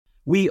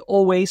We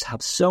always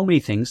have so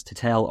many things to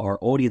tell our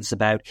audience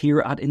about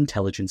here at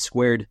Intelligence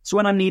Squared. So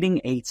when I'm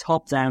needing a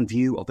top-down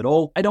view of it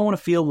all, I don't want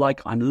to feel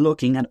like I'm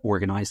looking at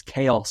organized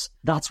chaos.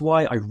 That's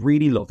why I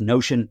really love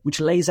Notion, which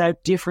lays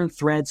out different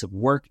threads of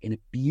work in a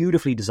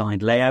beautifully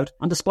designed layout.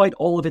 And despite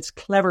all of its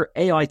clever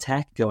AI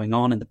tech going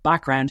on in the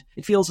background,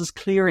 it feels as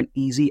clear and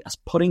easy as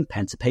putting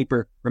pen to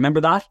paper.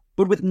 Remember that?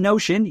 But with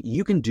Notion,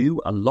 you can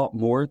do a lot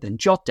more than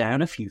jot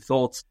down a few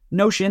thoughts.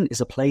 Notion is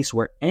a place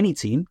where any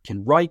team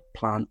can write,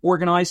 plan,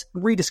 organize,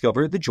 and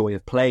rediscover the joy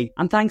of play.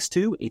 And thanks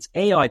to its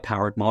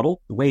AI-powered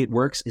model, the way it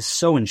works is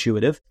so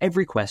intuitive,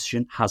 every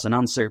question has an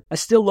answer. I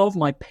still love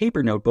my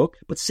paper notebook,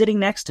 but sitting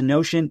next to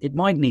Notion, it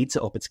might need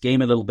to up its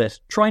game a little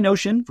bit. Try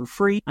Notion for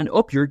free and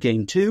up your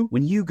game too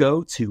when you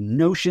go to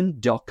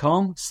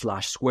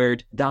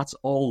notion.com/squared. That's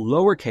all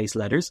lowercase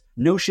letters,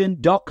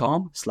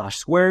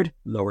 notion.com/squared,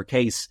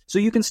 lowercase. So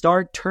you can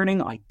start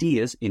turning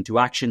ideas into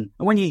action.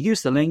 And when you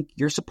use the link,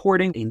 you're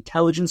supporting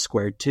Intelligence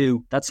Squared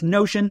too. That's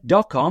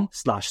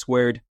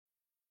notion.com/squared.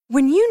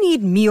 When you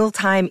need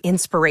mealtime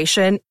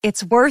inspiration,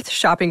 it's worth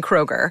shopping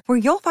Kroger, where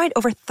you'll find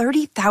over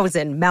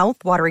 30,000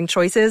 mouth-watering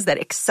choices that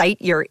excite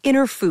your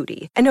inner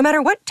foodie. And no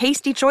matter what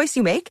tasty choice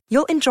you make,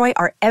 you'll enjoy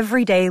our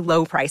everyday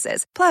low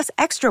prices, plus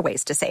extra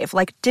ways to save,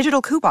 like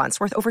digital coupons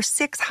worth over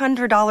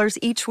 $600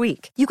 each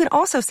week. You can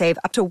also save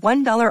up to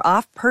 $1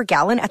 off per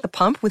gallon at the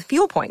pump with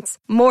fuel points.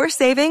 More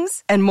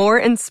savings and more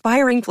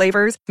inspiring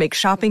flavors make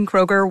shopping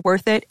Kroger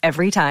worth it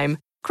every time.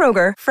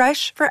 Kroger,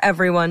 fresh for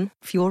everyone.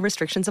 Fuel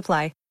restrictions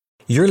apply.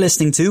 You're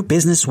listening to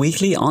Business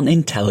Weekly on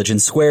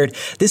Intelligence Squared.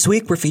 This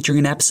week, we're featuring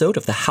an episode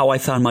of the How I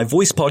Found My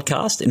Voice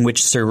podcast in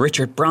which Sir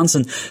Richard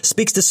Branson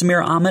speaks to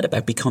Samira Ahmed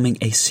about becoming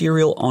a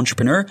serial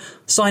entrepreneur,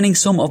 signing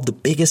some of the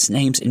biggest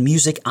names in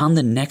music and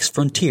the next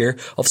frontier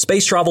of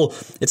space travel.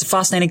 It's a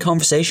fascinating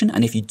conversation,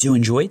 and if you do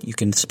enjoy it, you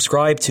can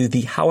subscribe to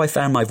the How I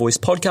Found My Voice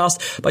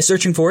podcast by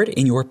searching for it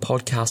in your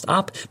podcast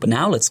app. But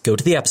now, let's go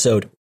to the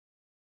episode.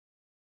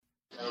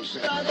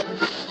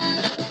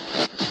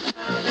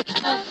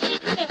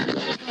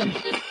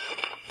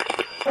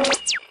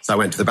 So I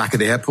went to the back of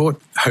the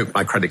airport, hoped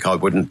my credit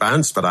card wouldn't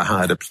bounce, but I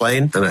hired a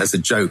plane. And as a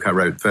joke, I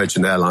wrote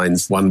Virgin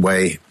Airlines one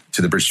way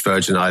to the British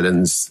Virgin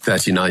Islands,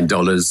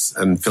 $39,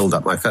 and filled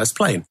up my first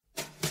plane.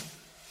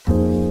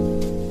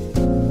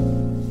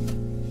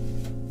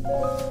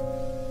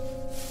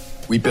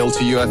 We built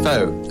a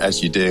UFO,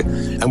 as you do,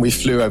 and we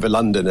flew over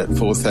London at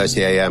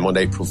 4:30 a.m. on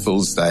April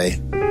Fool's Day.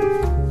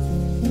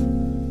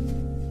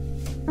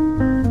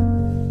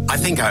 I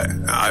think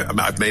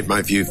I've made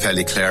my view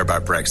fairly clear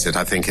about Brexit.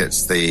 I think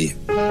it's the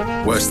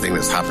worst thing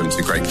that's happened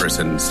to Great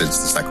Britain since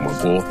the Second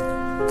World War.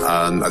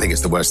 I think it's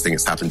the worst thing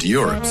that's happened to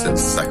Europe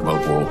since the Second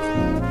World War.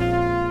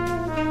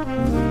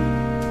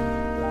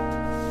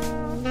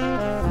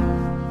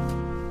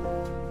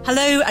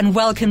 Hello and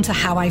welcome to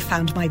How I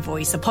Found My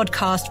Voice, a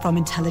podcast from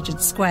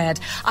Intelligence Squared.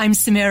 I'm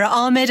Samira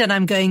Ahmed and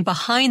I'm going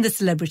behind the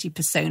celebrity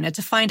persona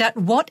to find out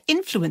what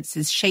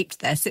influences shaped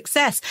their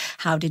success.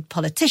 How did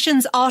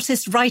politicians,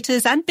 artists,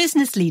 writers and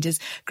business leaders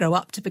grow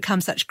up to become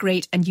such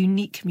great and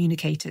unique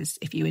communicators?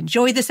 If you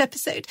enjoy this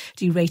episode,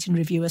 do rate and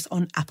review us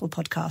on Apple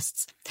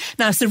Podcasts.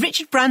 Now, Sir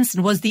Richard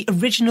Branson was the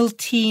original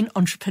teen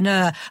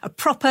entrepreneur, a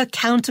proper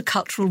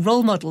countercultural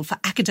role model for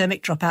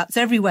academic dropouts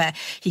everywhere.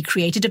 He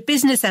created a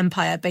business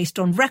empire based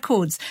on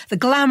records, the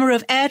glamour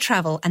of air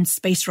travel and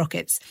space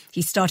rockets.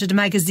 He started a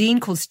magazine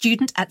called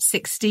Student at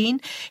 16.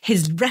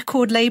 His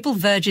record label,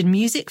 Virgin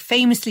Music,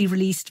 famously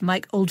released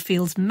Mike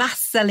Oldfield's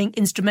mass-selling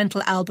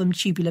instrumental album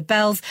Tubular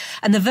Bells,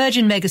 and the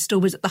Virgin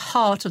Megastore was at the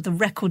heart of the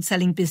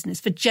record-selling business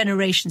for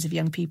generations of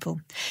young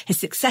people. His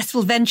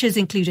successful ventures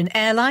include an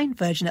airline,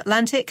 Virgin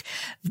Atlantic,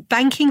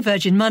 banking,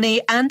 Virgin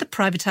Money, and the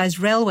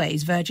privatised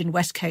railways, Virgin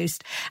West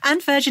Coast,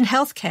 and Virgin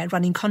Healthcare,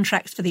 running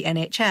contracts for the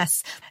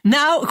NHS.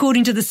 Now,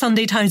 according to the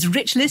Sunday Times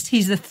Rich List,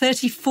 he's the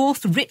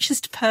 34th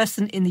richest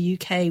person in the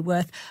UK,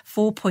 worth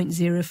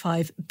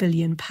 £4.05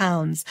 billion.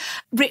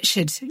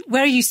 Richard,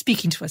 where are you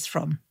speaking to us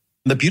from?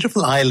 The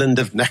beautiful island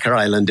of Necker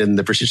Island in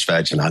the British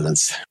Virgin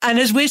Islands. And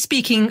as we're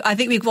speaking, I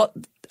think we've got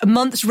a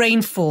month's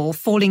rainfall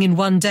falling in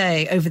one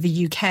day over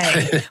the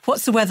UK.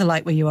 What's the weather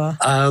like where you are?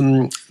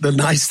 The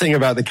nice thing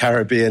about the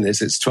Caribbean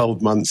is it's 12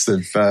 months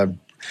of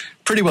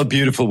pretty well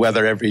beautiful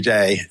weather every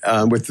day,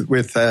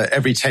 with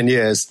every 10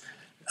 years.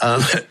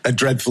 A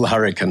dreadful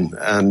hurricane.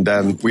 And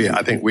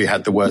I think we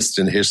had the worst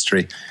in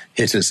history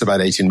hit us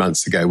about 18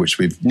 months ago, which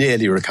we've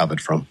nearly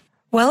recovered from.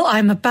 Well,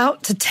 I'm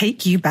about to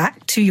take you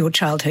back to your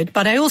childhood,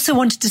 but I also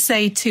wanted to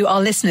say to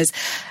our listeners,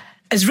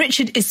 as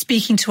Richard is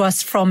speaking to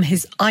us from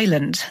his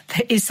island,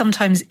 there is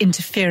sometimes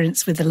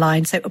interference with the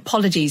line, so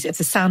apologies if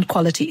the sound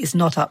quality is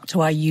not up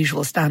to our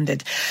usual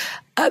standard.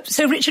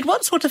 So, Richard,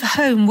 what sort of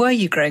home were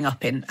you growing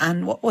up in,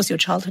 and what was your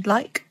childhood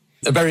like?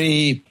 A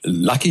very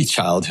lucky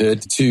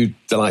childhood, two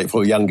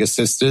delightful younger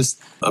sisters,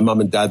 a mum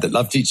and dad that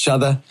loved each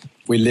other.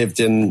 We lived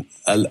in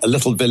a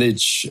little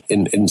village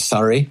in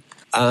Surrey,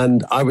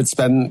 and I would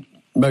spend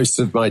most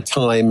of my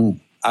time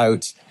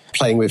out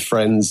playing with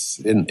friends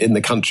in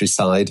the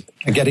countryside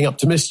and getting up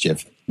to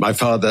mischief. My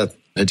father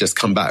had just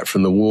come back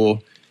from the war.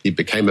 He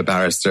became a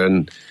barrister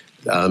and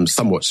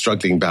somewhat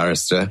struggling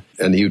barrister,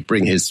 and he would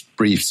bring his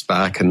briefs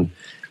back, and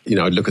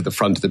I'd look at the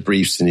front of the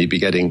briefs, and he'd be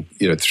getting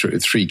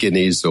 3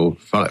 guineas or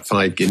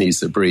 5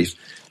 guineas a brief,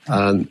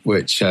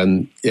 which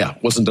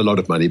wasn't a lot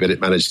of money, but it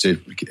managed to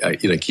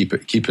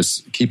keep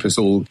us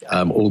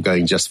all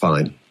going just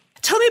fine.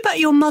 Tell me about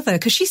your mother,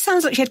 because she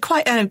sounds like she had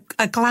quite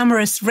a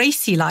glamorous,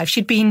 racy life.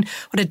 She'd been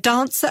a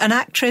dancer, an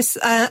actress,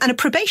 and a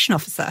probation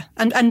officer,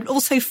 and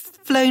also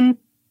flown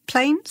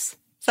planes.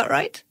 Is that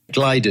right?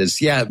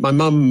 Gliders, yeah. My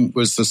mum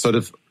was the sort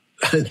of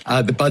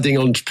the budding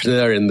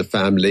entrepreneur in the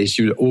family.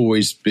 She would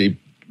always be,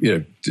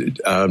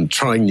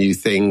 trying new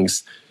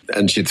things,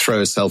 and she'd throw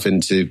herself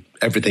into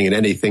everything and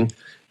anything.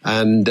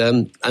 And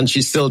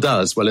she still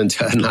does, well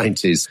into her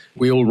 90s.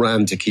 We all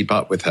ran to keep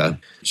up with her.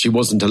 She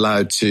wasn't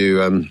allowed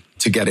to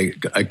get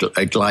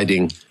a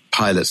gliding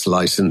pilot's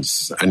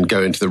license and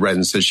go into the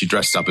Wrens, so she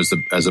dressed up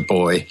as a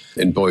boy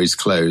in boys'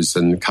 clothes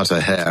and cut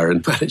her hair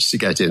and managed to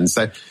get in.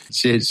 So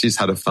she's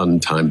had a fun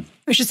time.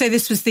 We should say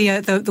this was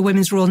the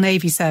Women's Royal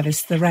Navy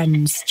Service, the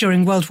Wrens,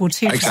 during World War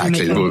II.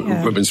 Exactly,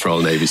 the Women's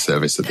Royal Navy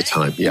Service at the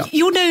time, yeah.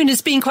 You're known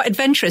as being quite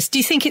adventurous. Do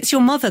you think it's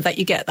your mother that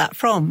you get that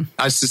from?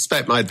 I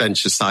suspect my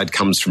adventure side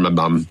comes from my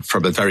mum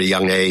from a very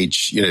young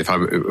age. If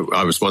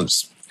I was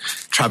once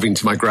travelling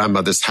to my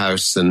grandmother's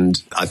house,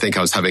 and I think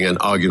I was having an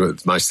argument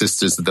with my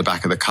sisters at the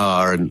back of the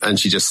car, and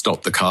she just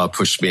stopped the car,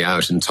 pushed me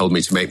out, and told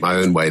me to make my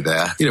own way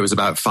there. It was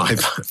about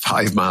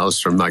five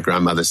miles from my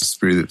grandmother's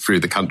through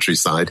the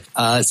countryside.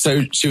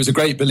 So she was a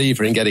great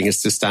believer in getting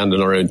us to stand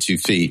on our own 2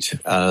 feet.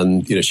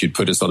 And she'd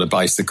put us on a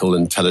bicycle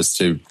and tell us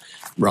to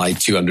ride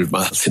 200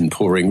 miles in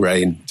pouring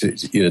rain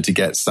to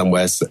get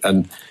somewhere.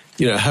 And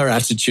her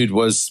attitude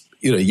was,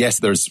 yes,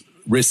 there's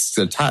risks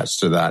attached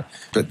to that,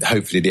 but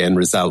hopefully the end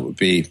result would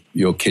be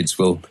your kids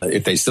will,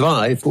 if they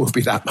survive, will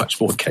be that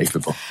much more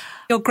capable.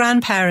 Your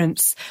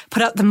grandparents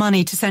put up the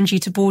money to send you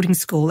to boarding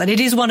school, and it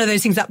is one of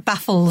those things that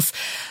baffles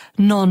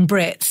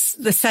non-Brits,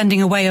 the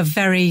sending away of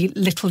very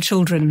little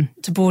children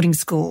to boarding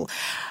school.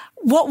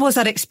 What was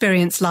that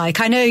experience like?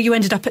 I know you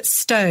ended up at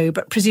Stowe,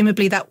 but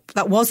presumably that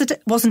wasn't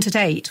at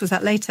 8. Was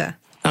that later?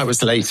 That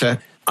was later.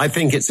 I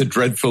think it's a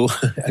dreadful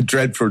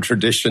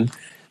tradition.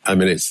 I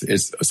mean,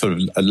 it's sort of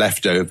a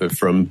leftover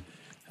from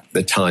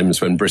the times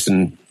when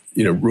Britain,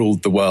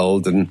 ruled the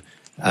world,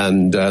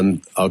 and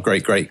our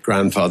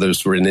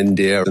great-great-grandfathers were in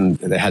India and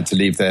they had to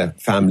leave their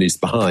families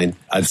behind.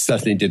 I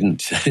certainly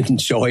didn't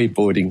enjoy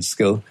boarding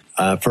school.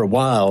 For a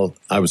while,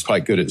 I was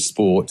quite good at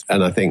sport,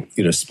 and I think,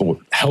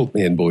 sport helped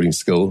me in boarding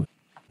school.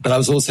 But I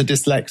was also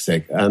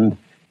dyslexic, and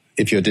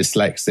if you're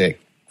dyslexic,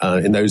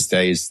 in those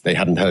days, they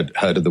hadn't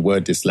heard of the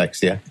word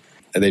dyslexia,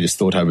 and they just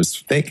thought I was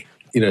thick.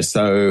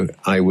 So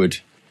I would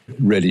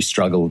really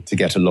struggled to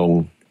get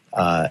along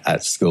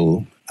at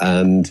school.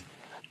 And,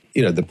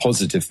 the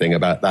positive thing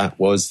about that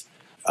was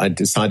I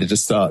decided to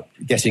start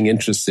getting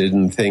interested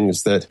in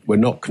things that were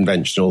not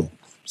conventional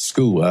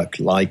schoolwork,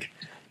 like,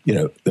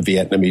 the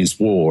Vietnamese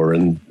War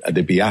and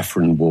the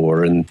Biafran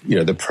War and,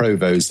 the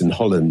Provos in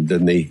Holland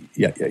and the,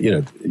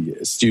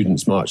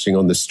 students marching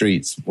on the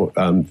streets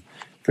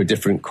for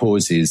different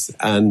causes.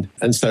 And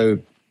so,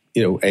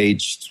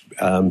 aged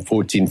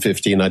 14,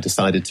 15, I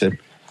decided to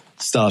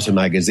start a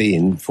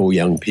magazine for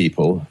young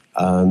people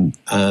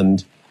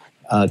and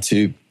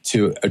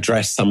to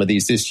address some of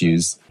these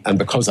issues. And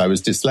because I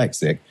was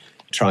dyslexic,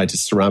 tried to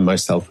surround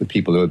myself with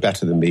people who were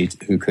better than me,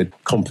 who could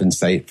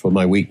compensate for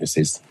my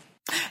weaknesses.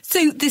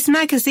 So this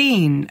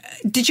magazine,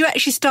 did you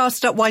actually start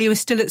it up while you were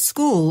still at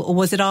school, or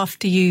was it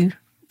after you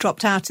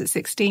dropped out at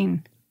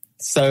 16?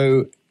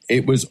 So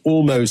it was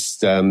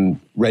almost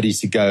ready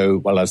to go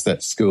while I was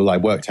at school. I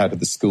worked out of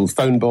the school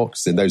phone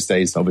box. In those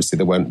days, obviously,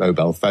 there weren't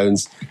mobile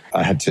phones.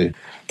 I had to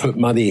put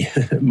money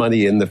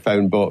in the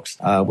phone box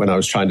when I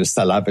was trying to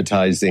sell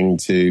advertising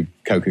to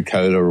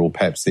Coca-Cola or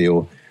Pepsi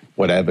or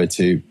whatever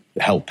to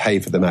help pay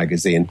for the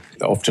magazine.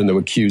 Often there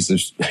were queues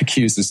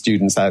of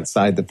students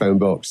outside the phone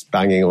box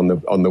banging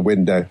on the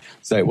window.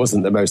 So it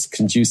wasn't the most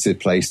conducive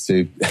place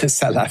to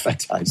sell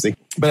advertising.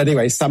 But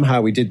anyway,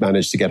 somehow we did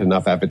manage to get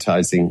enough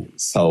advertising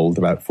sold,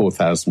 about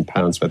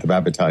 £4,000 worth of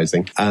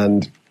advertising.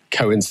 And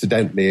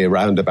coincidentally,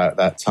 around about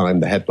that time,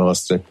 the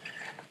headmaster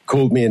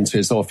called me into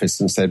his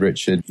office and said,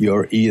 Richard,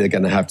 you're either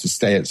going to have to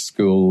stay at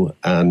school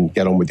and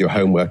get on with your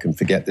homework and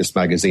forget this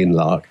magazine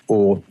lark,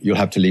 or you'll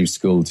have to leave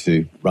school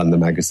to run the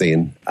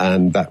magazine.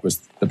 And that was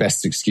the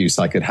best excuse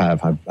I could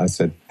have. I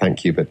said,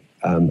 thank you, but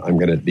I'm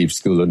going to leave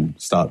school and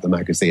start the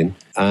magazine.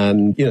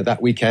 And,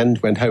 that weekend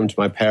went home to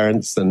my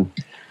parents and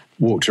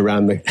walked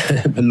around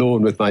the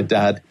lawn with my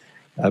dad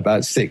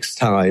about 6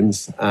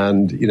 times.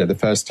 And, the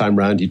first time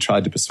round, he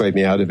tried to persuade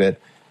me out of it.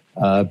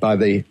 By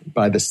the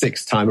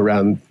 6th time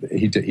around,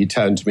 he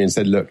turned to me and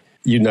said, look,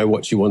 you know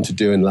what you want to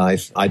do in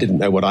life. I didn't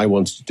know what I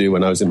wanted to do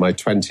when I was in my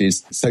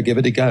 20s. So give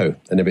it a go.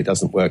 And if it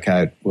doesn't work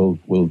out,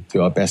 we'll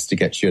do our best to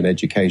get you an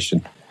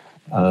education.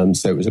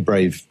 So it was a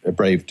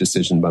brave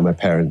decision by my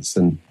parents,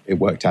 and it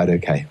worked out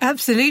okay.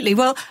 Absolutely.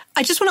 Well,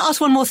 I just want to ask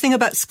one more thing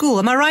about school.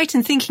 Am I right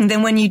in thinking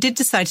then when you did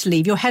decide to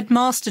leave, your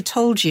headmaster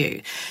told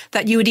you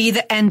that you would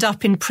either end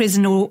up in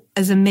prison or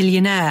as a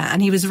millionaire,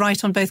 and he was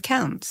right on both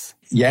counts?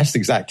 Yes,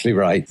 exactly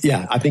right.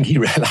 Yeah, I think he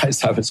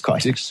realised I was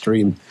quite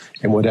extreme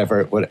in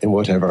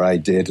whatever I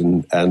did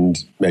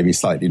and maybe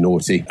slightly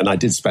naughty. And I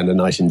did spend a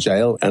night in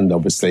jail, and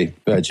obviously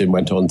Virgin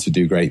went on to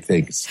do great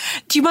things.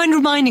 Do you mind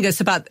reminding us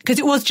about, because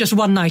it was just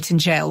one night in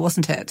jail,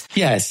 wasn't it?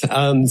 Yes.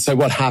 So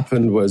what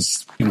happened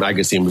was the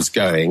magazine was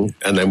going,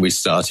 and then we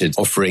started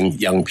offering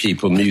young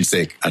people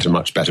music at a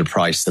much better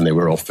price than they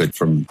were offered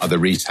from other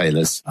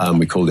retailers.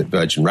 We called it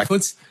Virgin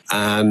Records.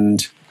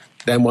 And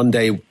then one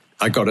day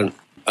I got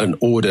an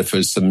order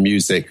for some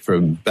music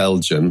from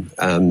Belgium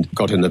and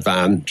got in a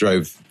van,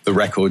 drove the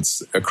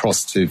records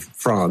across to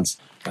France.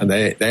 And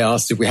they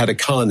asked if we had a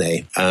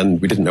carnet,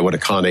 and we didn't know what a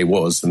carnet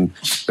was.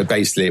 But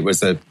basically it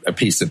was a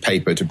piece of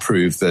paper to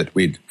prove that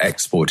we'd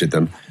exported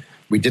them.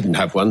 We didn't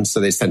have one, so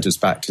they sent us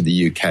back to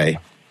the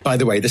UK. By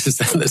the way, this is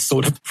the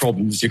sort of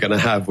problems you're going to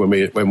have when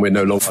we're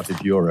no longer part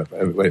of Europe,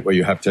 where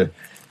you have to,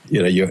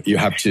 you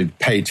have to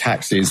pay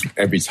taxes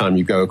every time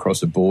you go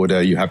across a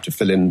border. You have to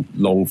fill in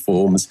long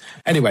forms.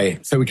 Anyway,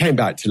 so we came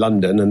back to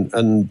London,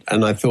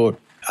 and I thought,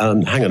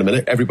 hang on a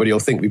minute, everybody will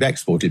think we've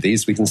exported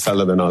these. We can sell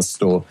them in our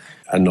store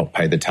and not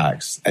pay the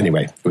tax.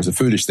 Anyway, it was a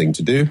foolish thing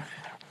to do.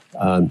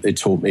 It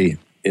taught me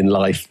in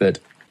life that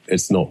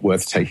it's not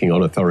worth taking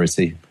on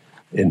authority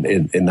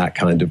in that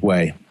kind of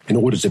way. In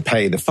order to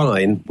pay the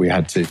fine, we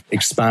had to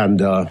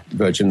expand our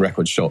Virgin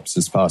Record shops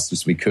as fast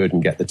as we could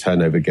and get the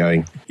turnover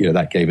going.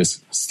 That gave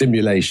us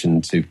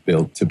stimulation to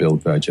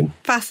build Virgin.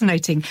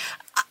 Fascinating.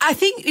 I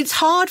think it's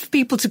hard for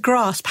people to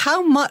grasp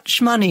how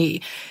much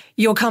money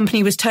your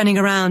company was turning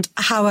around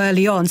how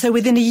early on. So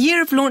within a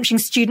year of launching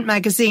Student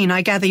Magazine,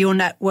 I gather your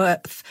net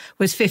worth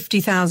was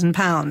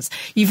 £50,000.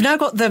 You've now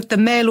got the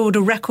mail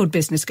order record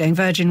business going,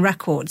 Virgin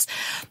Records.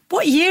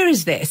 What year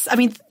is this? I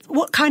mean,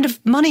 what kind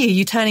of money are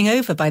you turning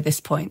over by this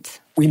point?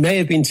 We may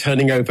have been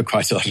turning over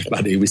quite a lot of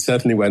money. We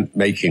certainly weren't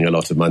making a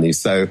lot of money.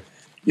 So,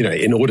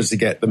 in order to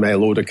get the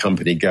mail order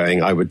company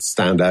going, I would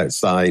stand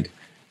outside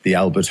the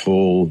Albert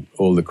Hall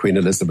or the Queen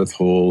Elizabeth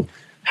Hall,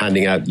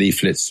 handing out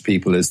leaflets to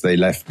people as they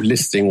left,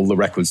 listing all the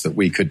records that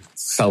we could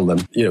sell them.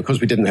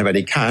 Because we didn't have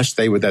any cash,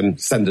 they would then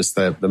send us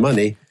the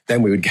money.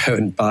 Then we would go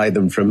and buy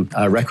them from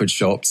record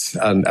shops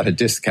and at a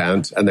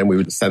discount, and then we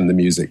would send the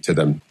music to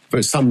them.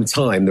 For some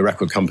time, the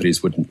record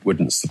companies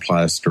wouldn't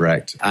supply us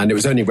direct. And it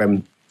was only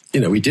when,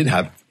 we did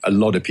have a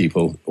lot of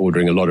people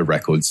ordering a lot of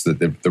records that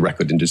the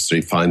record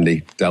industry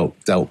finally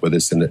dealt with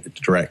us in it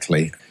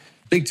directly.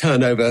 Big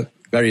turnover,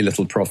 very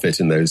little profit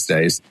in those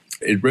days.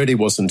 It really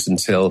wasn't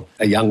until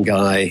a young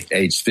guy,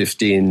 aged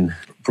 15,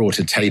 brought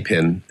a tape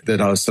in that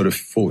our sort of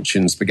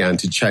fortunes began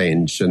to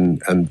change.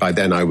 And by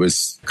then I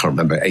was, can't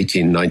remember,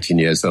 18, 19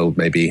 years old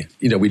maybe.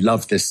 We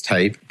loved this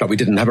tape, but we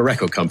didn't have a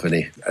record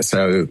company.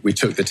 So we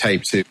took the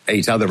tape to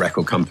 8 other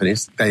record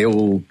companies. They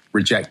all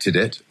rejected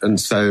it. And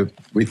so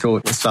we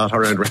thought, we'll start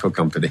our own record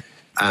company.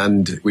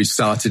 And we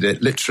started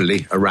it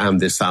literally around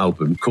this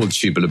album called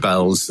Tubular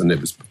Bells, and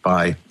it was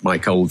by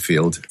Mike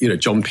Oldfield.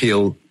 John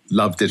Peel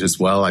loved it as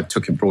well. I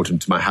brought him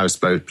to my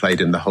houseboat, played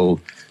in the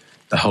whole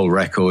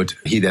record.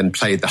 He then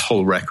played the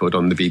whole record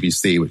on the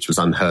BBC, which was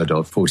unheard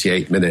of,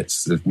 48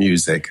 minutes of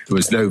music. There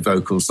was no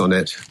vocals on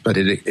it, but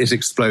it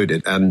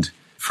exploded. And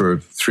for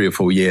 3 or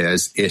 4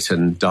 years, it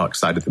and Dark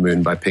Side of the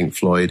Moon by Pink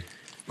Floyd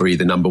were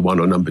either number 1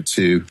 or number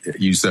 2,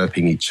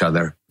 usurping each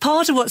other.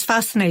 Part of what's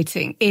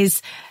fascinating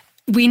is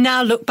we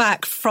now look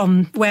back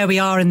from where we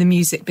are in the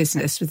music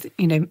business with,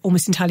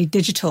 almost entirely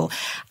digital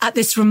at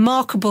this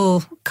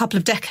remarkable couple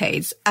of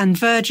decades, and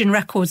Virgin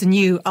Records and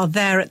you are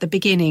there at the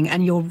beginning,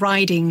 and you're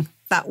riding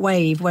that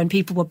wave when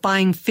people were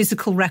buying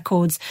physical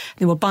records,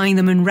 they were buying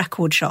them in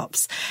record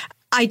shops.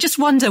 I just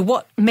wonder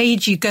what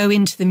made you go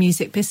into the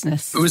music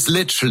business. It was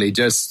literally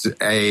just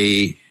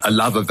a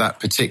love of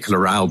that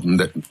particular album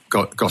that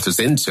got us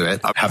into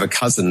it. I have a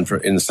cousin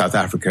in South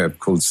Africa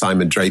called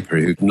Simon Draper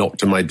who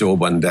knocked on my door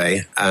one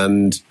day,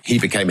 and he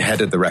became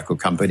head of the record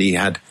company. He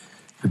had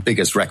the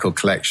biggest record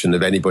collection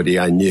of anybody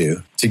I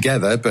knew.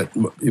 Together,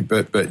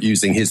 but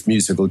using his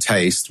musical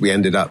taste, we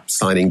ended up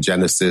signing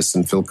Genesis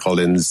and Phil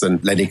Collins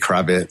and Lenny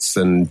Kravitz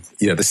and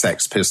the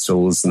Sex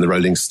Pistols and the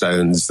Rolling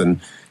Stones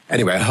and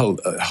anyway,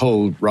 a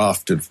whole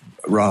raft of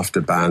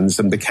bands,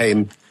 and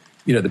became,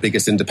 the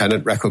biggest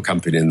independent record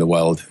company in the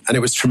world. And it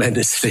was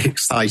tremendously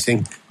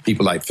exciting.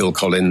 People like Phil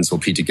Collins or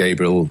Peter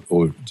Gabriel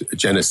or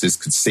Genesis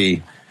could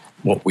see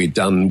what we'd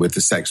done with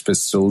the Sex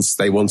Pistols.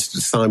 They wanted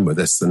to sign with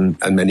us, and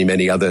many,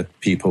 many other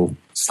people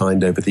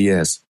signed over the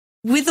years.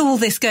 With all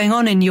this going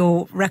on in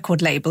your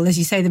record label, as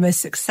you say, the most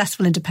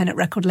successful independent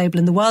record label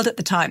in the world at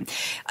the time,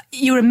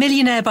 you were a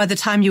millionaire by the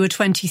time you were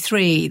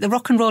 23. The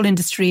rock and roll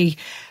industry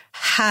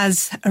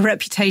has a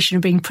reputation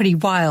of being pretty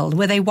wild.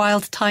 Were they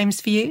wild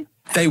times for you?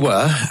 They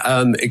were,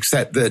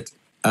 except that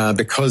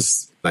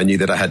because I knew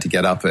that I had to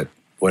get up at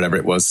whatever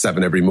it was,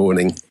 7 every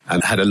morning,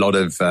 and had a lot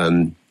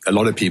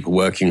of people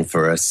working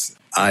for us,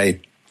 I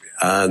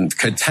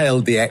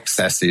curtailed the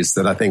excesses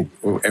that I think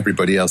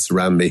everybody else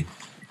around me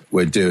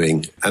were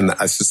doing. And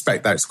I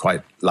suspect that's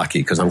quite lucky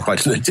because I'm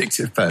quite an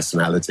addictive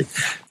personality.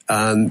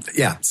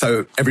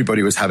 So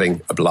everybody was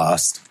having a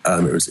blast.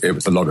 It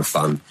was a lot of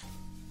fun.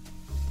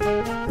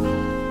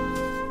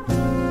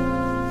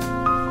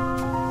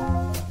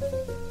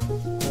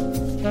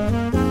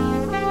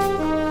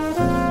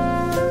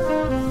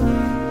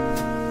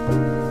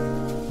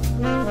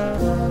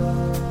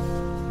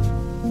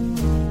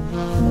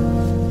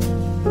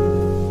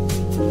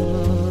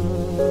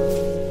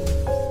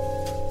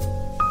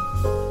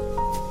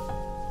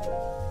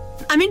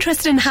 I'm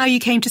interested in how you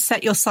came to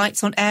set your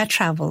sights on air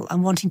travel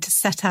and wanting to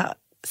set up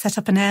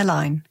an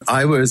airline.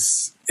 I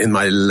was in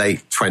my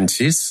late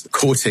 20s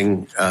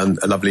courting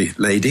a lovely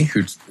lady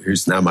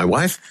who's now my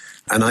wife.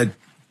 And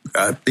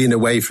I'd been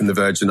away from the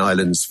Virgin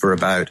Islands for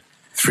about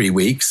 3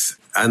 weeks.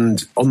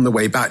 And on the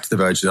way back to the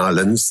Virgin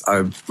Islands,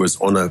 I was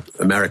on an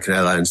American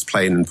Airlines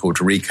plane in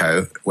Puerto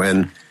Rico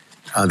when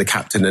the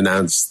captain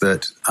announced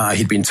that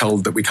he'd been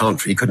told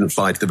that he couldn't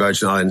fly to the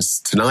Virgin Islands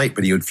tonight,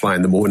 but he would fly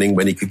in the morning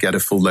when he could get a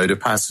full load of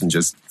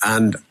passengers.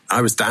 And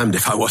I was damned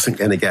if I wasn't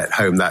going to get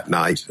home that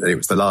night. It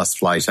was the last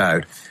flight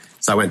out.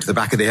 So I went to the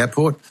back of the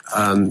airport.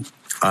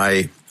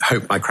 I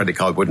hoped my credit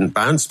card wouldn't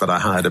bounce, but I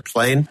hired a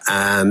plane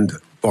and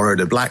borrowed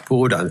a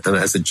blackboard. And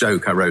as a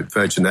joke, I wrote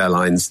Virgin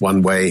Airlines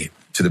one way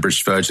to the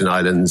British Virgin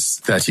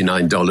Islands,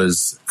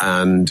 $39,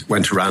 and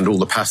went around all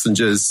the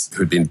passengers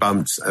who'd been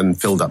bumped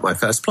and filled up my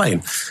first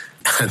plane.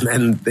 And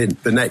then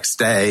the next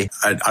day,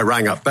 I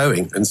rang up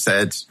Boeing and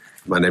said,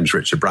 my name's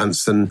Richard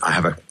Branson. I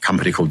have a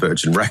company called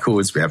Virgin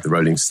Records. We have the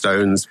Rolling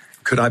Stones.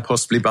 Could I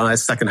possibly buy a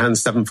second-hand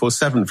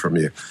 747 from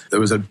you?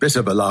 There was a bit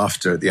of a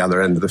laughter at the other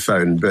end of the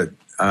phone, but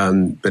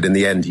in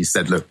the end, he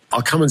said, look,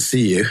 I'll come and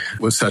see you.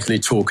 We'll certainly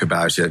talk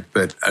about it,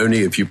 but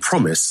only if you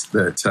promise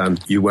that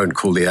you won't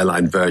call the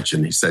airline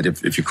Virgin. He said,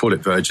 if you call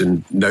it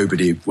Virgin,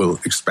 nobody will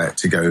expect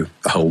to go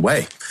the whole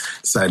way.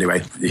 So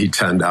anyway, he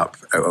turned up.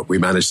 We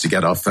managed to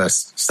get our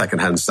first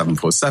second-hand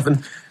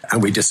 747,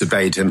 and we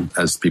disobeyed him.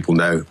 As people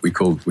know, we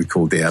called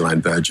the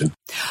airline Virgin.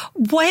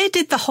 Where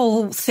did the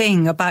whole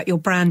thing about your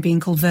brand being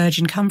called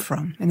Virgin come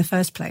from in the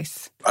first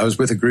place? I was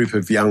with a group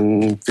of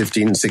young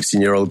 15,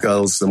 16-year-old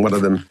girls, and one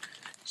of them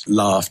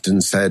laughed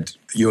and said,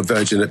 you're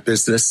virgin at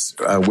business,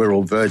 we're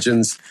all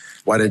virgins,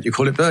 why don't you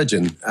call it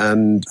Virgin?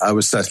 And I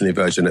was certainly a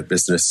virgin at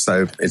business,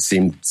 so it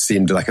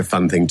seemed like a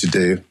fun thing to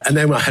do. And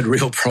then I had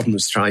real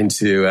problems trying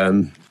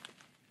to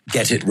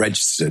get it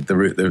registered. The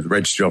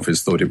registry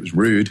office thought it was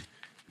rude,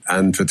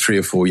 and for 3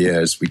 or 4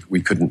 years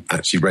we couldn't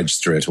actually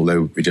register it,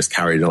 although we just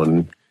carried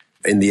on.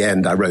 In the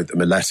end, I wrote them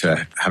a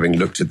letter, having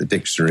looked at the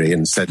dictionary,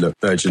 and said, look,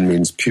 virgin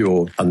means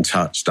pure,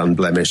 untouched,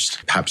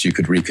 unblemished. Perhaps you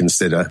could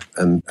reconsider.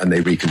 And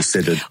they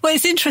reconsidered. Well,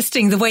 it's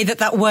interesting the way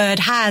that word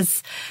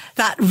has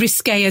that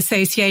risque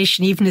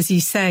association. Even as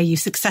you say, you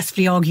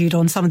successfully argued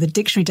on some of the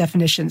dictionary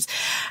definitions.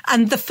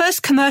 And the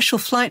first commercial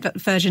flight that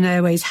Virgin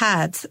Airways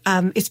had,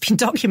 it's been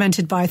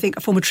documented by, I think,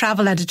 a former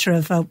travel editor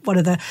of one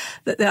of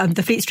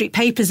the Fleet Street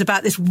papers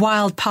about this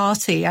wild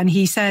party. And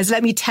he says,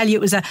 let me tell you,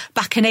 it was a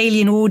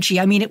bacchanalian orgy.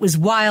 I mean, it was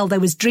wild. There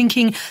was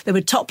drinking. There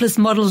were topless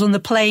models on the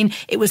plane.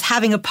 It was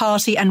having a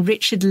party, and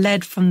Richard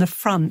led from the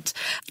front.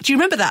 Do you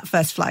remember that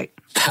first flight?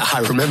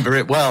 I remember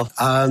it well.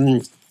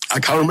 I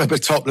can't remember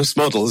topless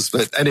models,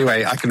 but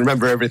anyway, I can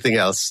remember everything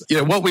else. You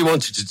know, what we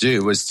wanted to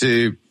do was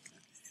to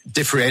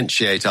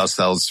differentiate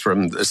ourselves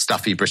from the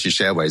stuffy British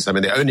Airways. I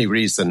mean, the only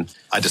reason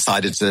I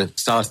decided to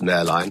start an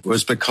airline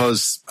was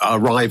because our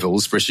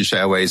rivals, British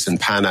Airways and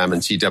Pan Am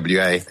and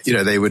TWA, you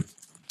know, they would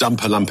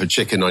dump a lump of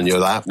chicken on your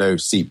lap, no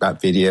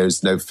seatback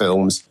videos, no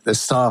films. The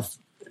staff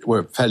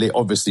were fairly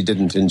obviously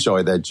didn't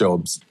enjoy their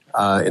jobs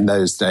in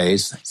those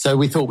days. So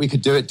we thought we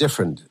could do it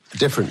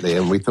differently,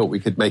 and we thought we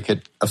could make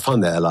it a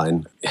fun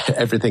airline.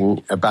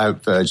 Everything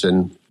about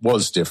Virgin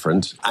was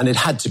different, and it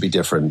had to be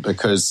different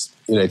because,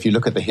 you know, if you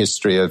look at the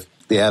history of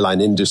the airline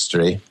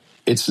industry,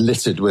 it's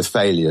littered with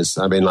failures.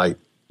 I mean, like,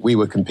 we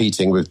were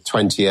competing with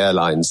 20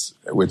 airlines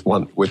with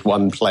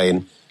one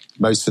plane.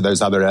 Most of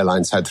those other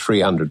airlines had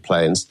 300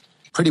 planes.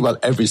 Pretty well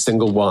every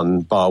single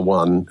one, bar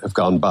one, have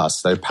gone bust.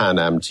 So Pan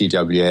Am,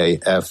 TWA,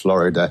 Air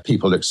Florida,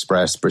 People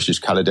Express, British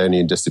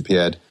Caledonian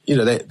disappeared. You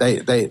know,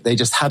 they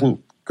just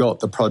hadn't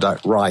got the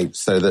product right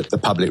so that the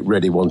public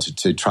really wanted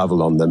to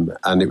travel on them.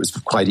 And it was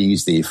quite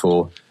easy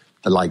for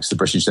the likes of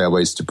British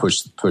Airways to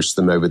push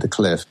them over the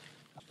cliff.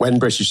 When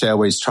British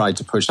Airways tried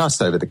to push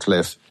us over the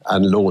cliff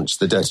and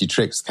launched the Dirty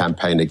Tricks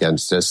campaign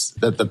against us,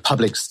 the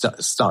public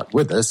stuck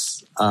with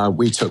us.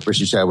 We took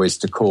British Airways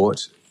to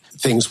court.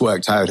 Things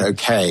worked out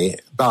okay,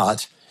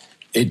 but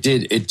it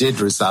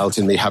did result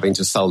in me having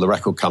to sell the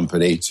record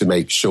company to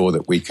make sure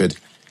that we could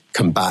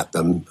combat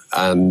them.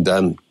 And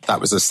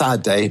that was a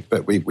sad day,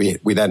 but we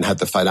then had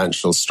the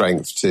financial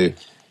strength to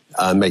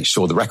make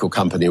sure the record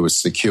company was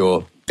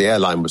secure, the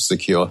airline was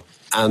secure,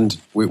 and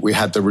we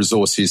had the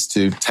resources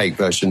to take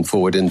Virgin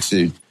forward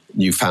into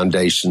new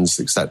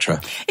foundations,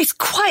 etc. It's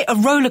quite a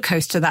roller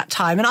coaster that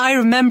time, and I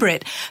remember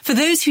it. For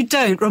those who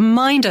don't,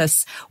 remind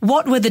us,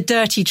 what were the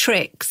dirty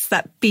tricks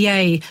that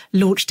BA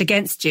launched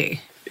against you?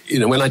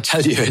 when I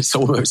tell you, it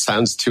almost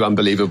sounds too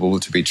unbelievable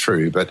to be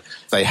true, but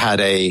they had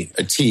a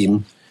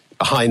team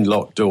behind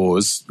locked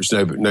doors, which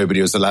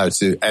nobody was allowed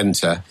to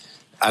enter,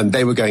 and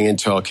they were going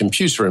into our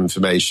computer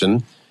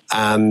information,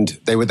 and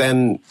they were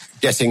then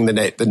getting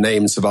the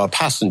names of our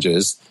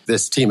passengers.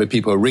 This team of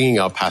people were ringing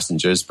our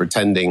passengers,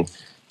 pretending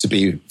to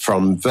be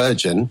from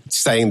Virgin,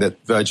 saying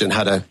that Virgin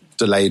had a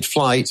delayed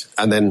flight,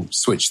 and then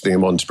switched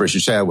them on to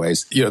British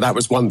Airways. That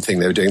was one thing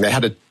they were doing. They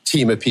had a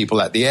team of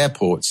people at the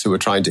airports who were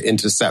trying to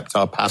intercept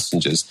our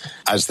passengers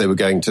as they were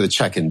going to the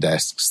check-in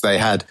desks. They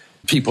had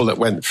people that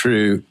went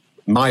through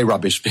my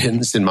rubbish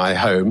bins in my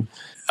home,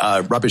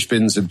 rubbish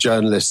bins of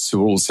journalists who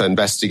were also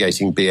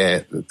investigating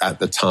BA at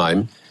the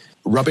time,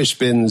 rubbish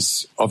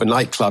bins of a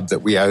nightclub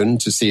that we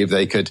owned to see if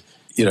they could,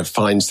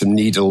 find some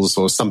needles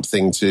or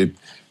something to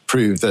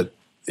prove that,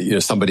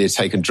 somebody had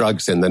taken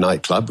drugs in the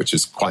nightclub, which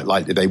is quite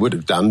likely they would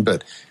have done.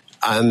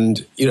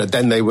 And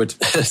then they would,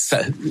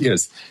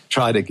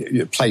 try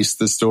to place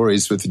the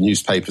stories with the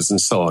newspapers and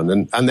so on.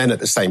 And then at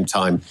the same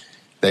time,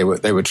 they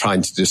were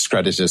trying to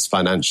discredit us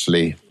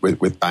financially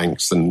with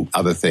banks and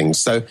other things.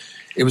 So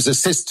it was a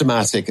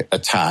systematic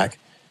attack.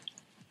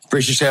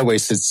 British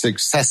Airways had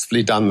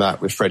successfully done that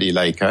with Freddie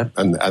Laker,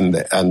 and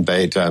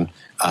they'd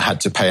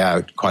had to pay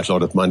out quite a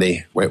lot of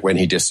money when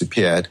he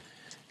disappeared.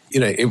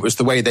 It was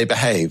the way they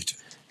behaved.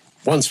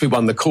 Once we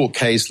won the court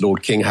case,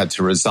 Lord King had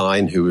to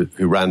resign, who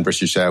ran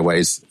British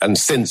Airways. And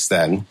since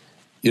then,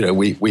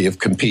 we have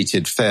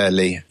competed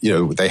fairly.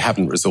 They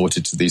haven't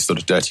resorted to these sort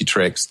of dirty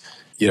tricks.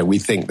 We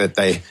think that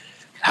they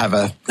have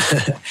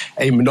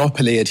a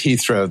monopoly at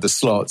Heathrow of the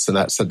slots, and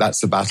that's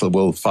a battle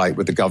we'll fight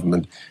with the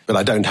government. But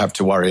I don't have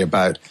to worry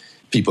about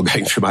people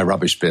going through my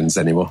rubbish bins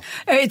anymore.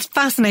 It's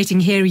fascinating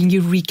hearing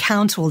you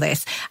recount all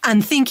this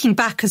and thinking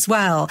back as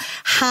well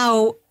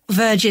how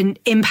Virgin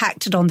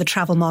impacted on the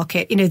travel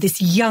market, this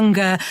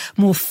younger,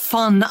 more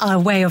fun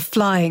way of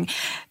flying.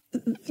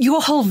 Your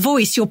whole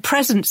voice, your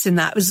presence in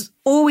that was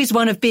always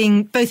one of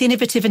being both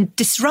innovative and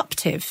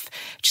disruptive,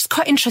 which is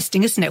quite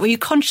interesting, isn't it? Were you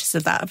conscious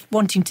of that, of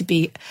wanting to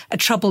be a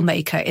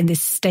troublemaker in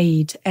this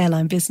staid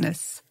airline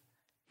business?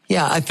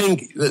 Yeah, I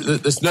think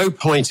there's no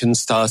point in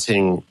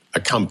starting a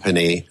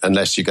company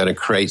unless you're going to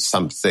create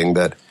something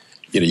that,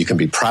 you can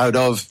be proud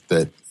of,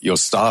 that your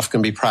staff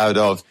can be proud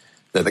of,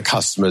 that the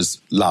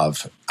customers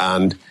love.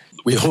 And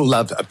we all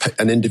love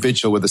an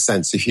individual with a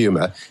sense of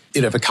humour.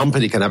 If a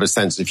company can have a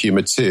sense of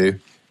humour too,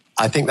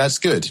 I think that's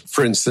good.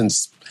 For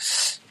instance,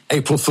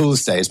 April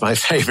Fool's Day is my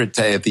favourite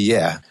day of the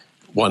year.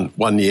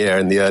 One year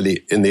in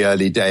the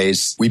early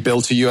days, we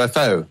built a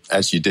UFO,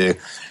 as you do,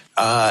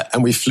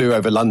 and we flew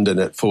over London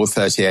at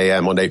 4:30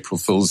 a.m. on April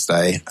Fool's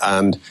Day,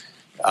 and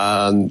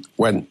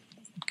went,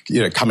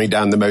 coming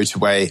down the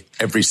motorway,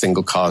 every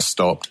single car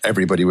stopped.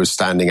 Everybody was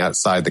standing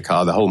outside the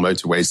car. The whole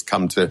motorway's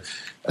come to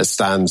a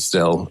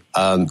standstill.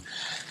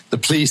 The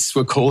police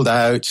were called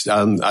out,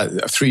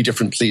 3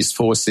 different police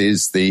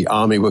forces. The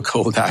army were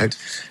called out.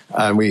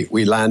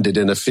 We landed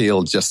in a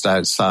field just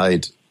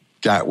outside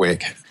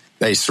Gatwick.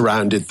 They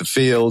surrounded the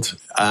field,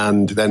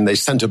 and then they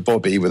sent a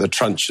bobby with a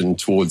truncheon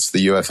towards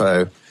the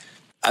UFO.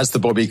 As the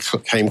bobby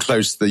came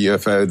close to the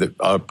UFO,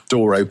 our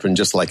door opened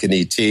just like an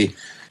ET.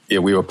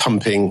 We were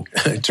pumping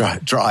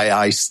dry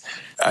ice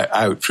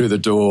out through the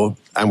door,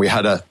 and we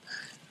had a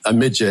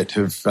midget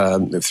of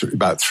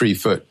about 3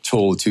 foot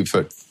tall, 2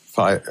 foot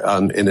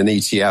in an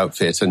ET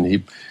outfit,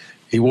 and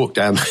he walked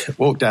down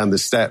the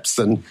steps,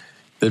 and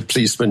the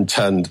policeman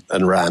turned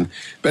and ran.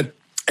 But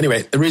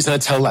anyway, the reason I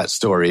tell that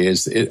story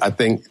is I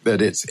think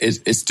that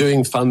it's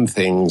doing fun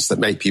things that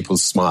make people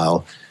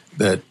smile,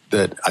 that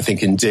I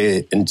think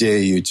endear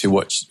you to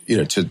watch,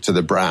 to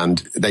the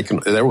brand.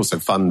 They're also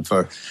fun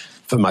for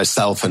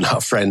myself and our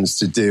friends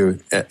to do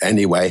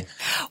anyway.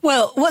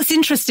 Well, what's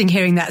interesting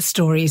hearing that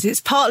story is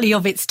it's partly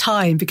of its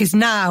time, because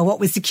now, what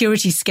with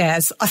security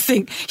scares, I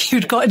think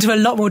you'd got into a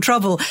lot more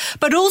trouble.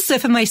 But also,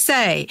 if I may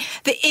say,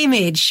 the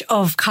image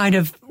of kind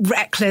of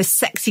reckless,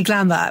 sexy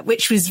glamour,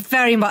 which was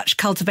very much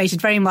cultivated,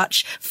 very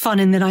much fun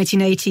in the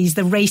 1980s,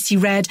 the racy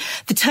red,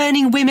 the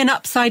turning women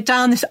upside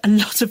down. There's a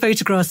lot of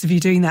photographs of you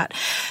doing that.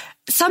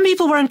 Some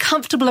people were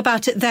uncomfortable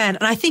about it then,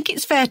 and I think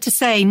it's fair to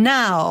say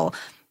now,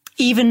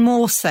 even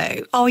more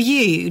so.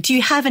 Do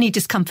you have any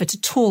discomfort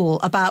at all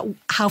about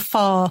how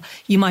far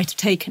you might have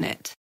taken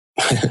it?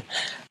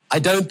 I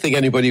don't think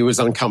anybody was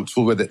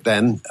uncomfortable with it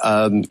then.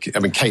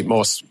 Kate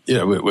Moss,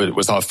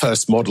 was our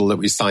first model that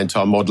we signed to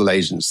our model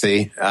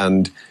agency.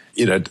 And,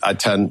 I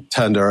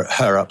turned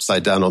her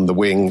upside down on the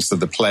wings of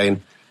the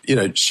plane.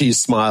 She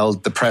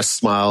smiled, the press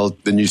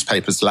smiled, the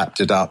newspapers lapped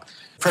it up.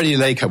 Freddie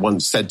Laker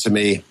once said to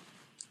me,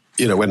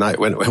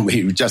 when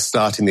we were just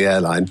starting the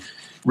airline,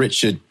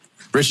 Richard,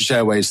 British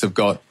Airways have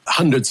got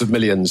hundreds of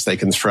millions they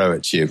can throw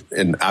at you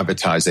in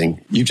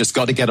advertising. You've just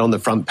got to get on the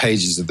front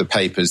pages of the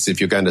papers if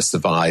you're going to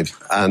survive.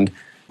 And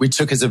we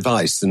took his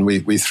advice and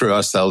we threw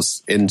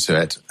ourselves into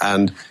it.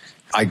 And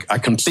I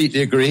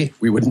completely agree.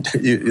 We wouldn't.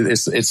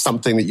 It's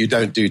something that you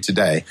don't do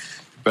today,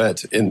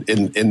 but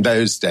in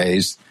those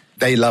days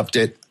they loved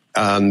it,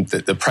 and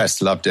the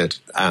press loved it,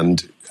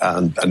 and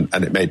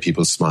it made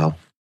people smile.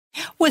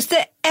 Was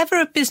there ever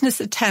a business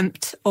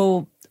attempt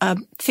or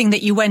thing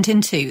that you went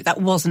into that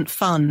wasn't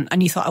fun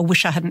and you thought, I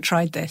wish I hadn't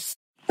tried this?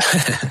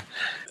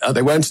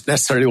 They weren't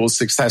necessarily all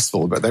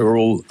successful, but they were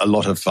all a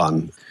lot of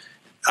fun.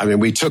 I mean,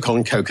 we took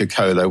on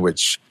Coca-Cola,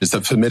 which is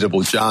a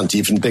formidable giant,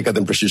 even bigger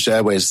than British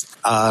Airways.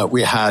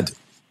 We had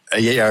a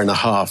year and a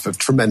half of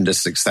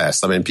tremendous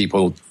success. I mean,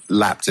 people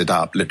lapped it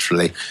up,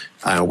 literally.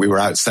 We were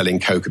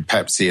outselling Coke and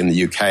Pepsi in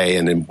the UK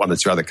and in one or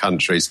two other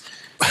countries.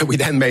 We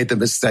then made the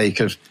mistake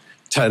of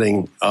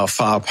turning our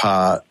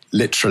firepower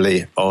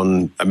literally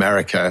on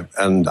America,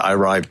 and I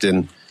arrived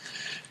in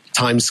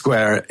Times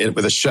Square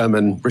with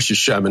a British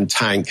Sherman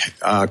tank,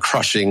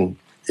 crushing,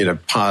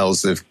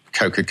 piles of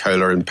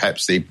Coca-Cola and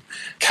Pepsi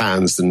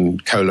cans,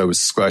 and cola was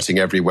squirting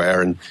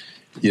everywhere. And,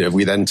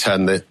 we then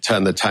turned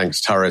the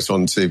tank's turret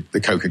onto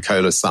the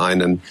Coca-Cola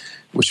sign, and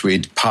which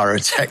we'd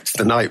pyroteched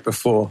the night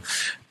before.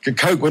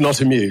 Coke were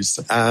not amused.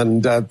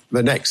 And the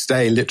next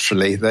day,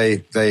 literally, they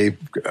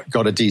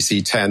got a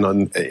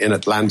DC-10 in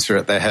Atlanta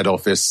at their head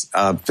office,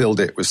 filled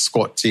it with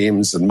SWAT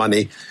teams and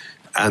money.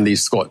 And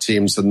these SWAT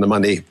teams and the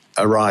money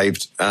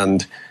arrived,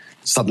 and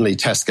suddenly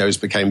Tesco's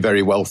became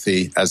very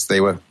wealthy as they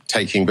were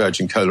taking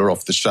Virgin Cola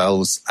off the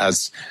shelves,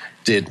 as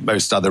did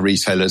most other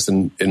retailers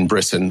in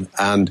Britain.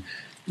 And,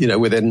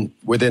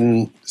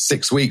 within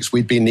 6 weeks,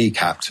 we'd been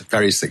kneecapped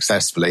very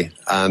successfully.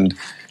 And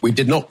we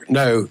did not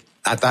know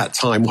at that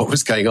time what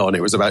was going on.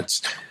 It was about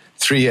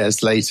 3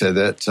 years later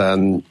that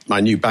my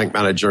new bank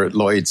manager at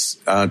Lloyds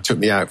took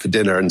me out for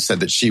dinner and said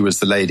that she was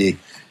the lady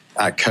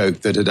at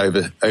Coke that had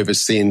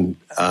overseen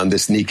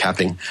this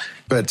kneecapping.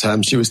 But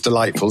she was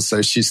delightful,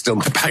 so she's still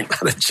my bank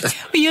manager.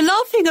 Well, you're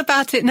laughing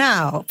about it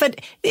now, but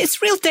it's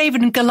real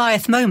David and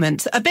Goliath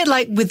moment, a bit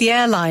like with the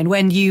airline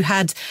when you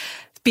had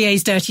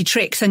BA's dirty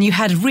tricks and you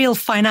had real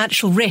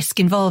financial risk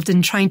involved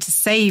in trying to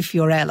save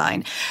your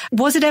airline.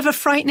 Was it ever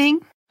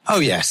frightening? Oh,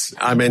 yes.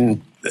 I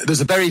mean,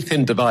 there's a very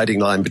thin dividing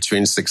line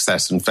between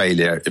success and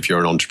failure if you're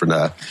an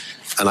entrepreneur.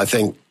 And I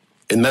think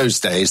in those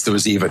days, there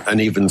was an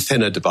even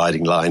thinner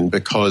dividing line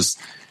because,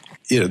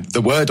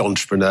 the word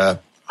entrepreneur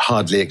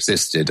hardly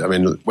existed. I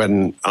mean,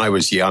 when I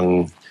was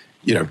young,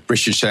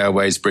 British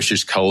Airways,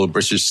 British Coal,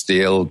 British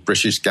Steel,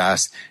 British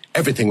Gas,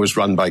 everything was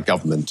run by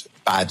government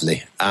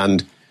badly.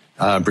 And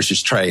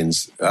British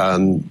Trains,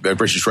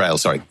 British Rail,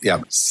 sorry.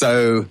 Yeah.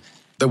 So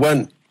there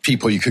weren't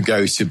people you could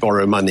go to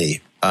borrow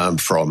money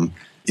from.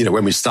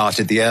 When we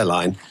started the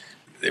airline,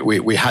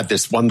 we had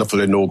this wonderful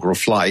inaugural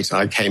flight.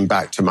 I came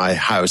back to my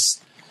house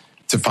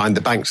to find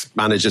the bank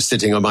manager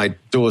sitting on my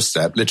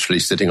doorstep, literally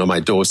sitting on my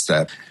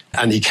doorstep.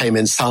 And he came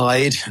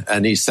inside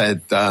and he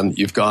said,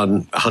 you've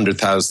gone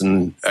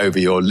 100,000 over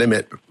your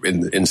limit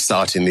in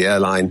starting the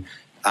airline,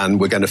 and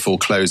we're going to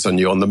foreclose on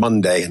you on the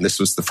Monday. And this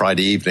was the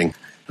Friday evening.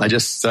 I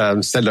just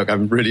said, look,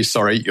 I'm really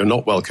sorry, you're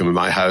not welcome in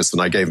my house.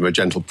 And I gave him a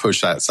gentle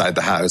push outside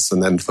the house,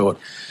 and then thought,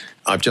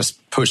 I've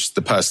just pushed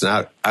the person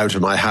out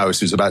of my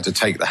house who's about to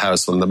take the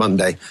house on the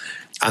Monday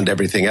and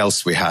everything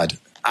else we had.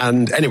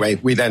 And anyway,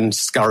 we then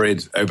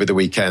scurried over the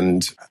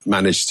weekend,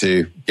 managed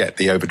to get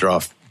the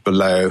overdraft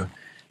below.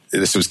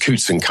 This was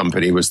Coutts and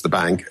Company was the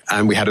bank,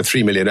 and we had a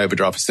 3 million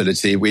overdraft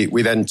facility.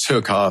 We then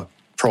took our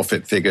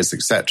profit figures,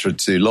 etc.,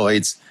 to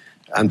Lloyds,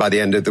 and by the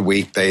end of the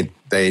week, they'd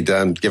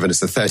given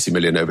us a 30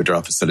 million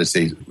overdraft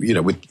facility,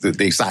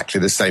 with exactly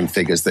the same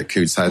figures that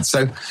Coutts had.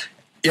 So,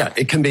 yeah,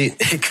 it can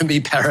be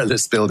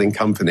perilous building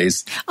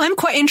companies. I'm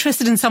quite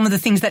interested in some of the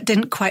things that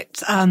didn't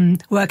quite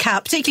work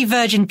out, particularly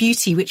Virgin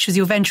Beauty, which was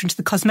your venture into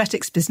the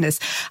cosmetics business.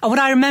 And what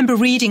I remember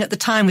reading at the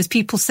time was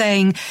people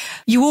saying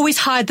you always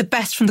hired the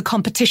best from the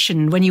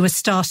competition when you were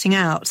starting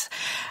out.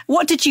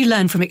 What did you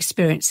learn from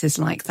experiences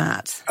like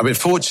that? I mean,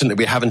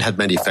 fortunately, we haven't had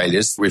many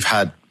failures. We've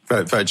had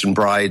Virgin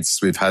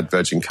Brides, we've had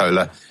Virgin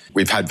Cola,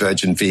 we've had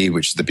Virgin V,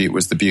 which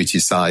was the beauty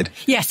side.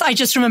 Yes, I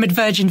just remembered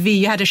Virgin V.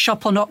 You had a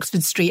shop on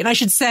Oxford Street. And I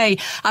should say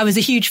I was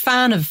a huge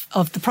fan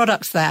of the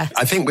products there.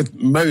 I think with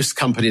most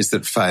companies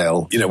that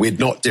fail, we'd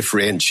not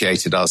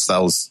differentiated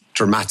ourselves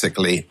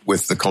dramatically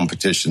with the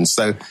competition.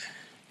 So,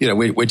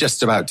 we're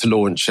just about to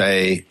launch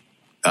a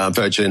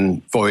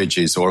Virgin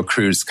Voyages or a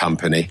cruise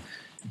company.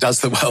 Does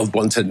the world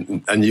want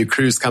a new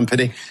cruise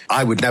company?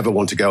 I would never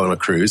want to go on a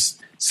cruise.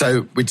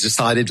 So we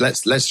decided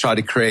let's try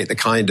to create the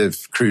kind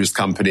of cruise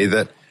company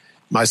that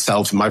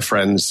myself and my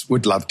friends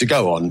would love to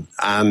go on.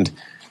 And,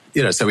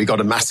 so we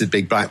got a massive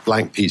big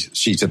blank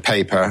sheet of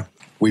paper.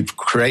 We've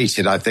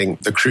created, I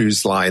think, the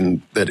cruise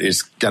line that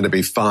is going to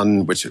be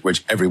fun,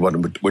 which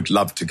everyone would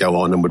love to go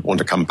on and would want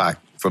to come back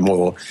for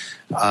more.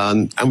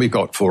 And we've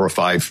got 4 or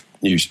 5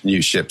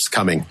 new ships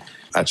coming.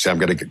 Actually, I'm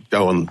going to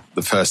go on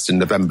the 1st in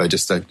November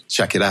just to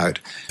check it out.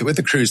 With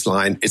the cruise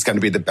line, it's going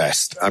to be the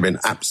best. I mean,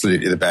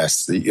 absolutely the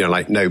best.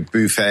 Like no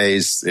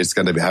buffets. It's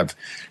going to have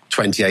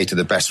 28 of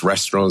the best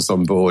restaurants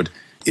on board.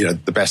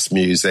 The best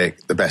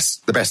music, the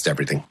best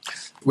everything.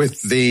 With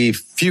the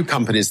few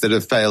companies that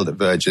have failed at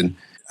Virgin,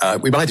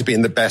 we might have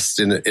been the best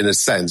in a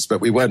sense,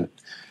 but we weren't.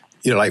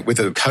 Like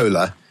with a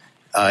cola.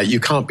 You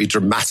can't be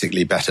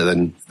dramatically better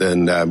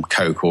than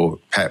Coke or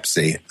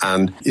Pepsi.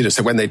 And,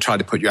 so when they try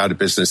to put you out of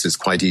business, it's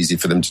quite easy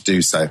for them to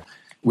do so.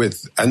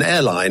 With an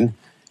airline,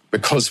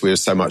 because we were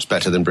so much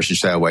better than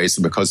British Airways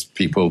and because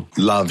people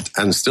loved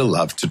and still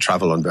love to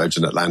travel on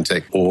Virgin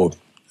Atlantic or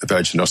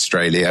Virgin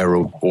Australia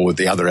or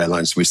the other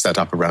airlines we set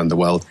up around the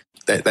world,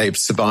 they've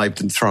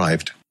survived and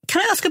thrived.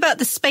 Can I ask about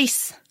the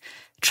space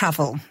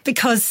travel?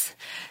 Because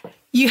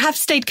you have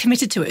stayed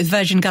committed to it with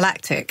Virgin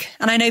Galactic,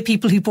 and I know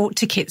people who bought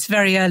tickets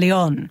very early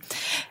on.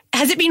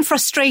 Has it been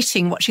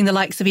frustrating watching the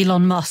likes of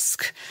Elon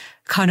Musk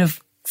kind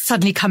of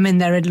suddenly come in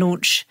there and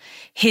launch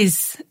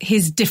his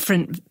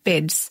different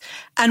bids?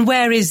 And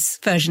where is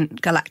Virgin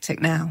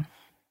Galactic now?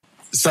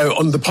 So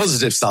on the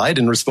positive side,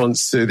 in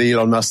response to the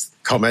Elon Musk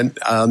comment,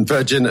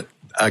 Virgin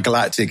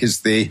Galactic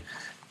is the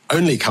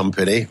only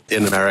company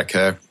in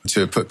America to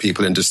have put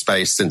people into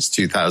space since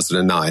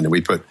 2009, and we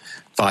put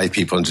 5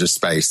 people into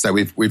space. So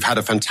we've had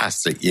a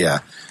fantastic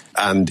year,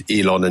 and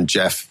Elon and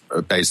Jeff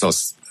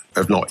Bezos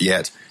have not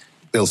yet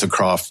built a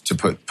craft to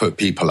put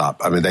people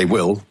up. I mean, they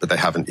will, but they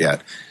haven't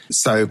yet.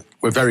 So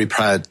we're very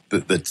proud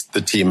that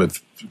the team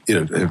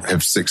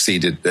have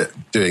succeeded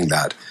at doing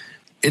that.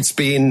 It's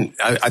been,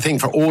 I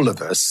think, for all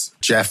of us,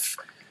 Jeff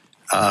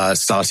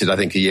started, I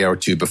think, a year or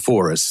two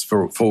before us.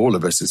 For all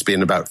of us, it's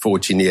been about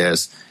 14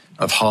 years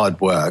of hard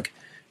work.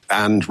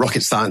 And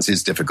rocket science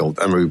is difficult,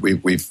 and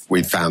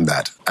we've found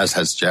that, as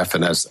has Jeff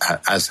and as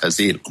has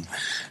Elon.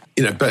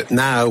 But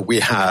now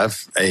we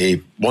have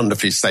a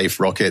wonderfully safe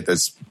rocket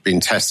that's been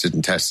tested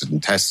and tested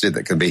and tested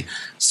that can be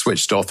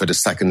switched off at a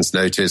second's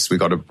notice. We've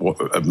got a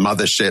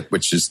mothership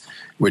which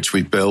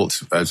we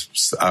built.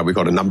 We've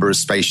got a number of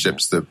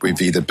spaceships that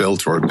we've either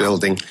built or are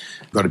building.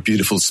 We've got a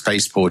beautiful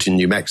spaceport in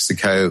New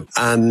Mexico,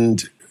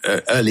 and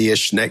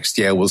early-ish next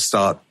year we'll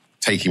start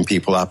taking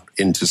people up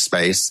into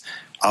space.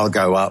 I'll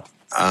go up,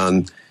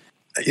 and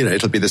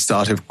it'll be the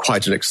start of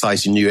quite an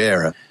exciting new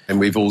era. And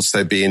we've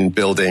also been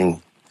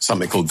building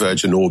something called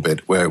Virgin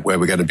Orbit, where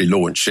we're going to be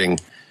launching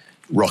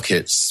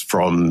rockets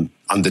from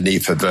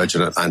underneath a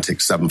Virgin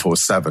Atlantic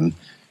 747,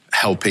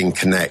 helping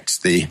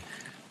connect the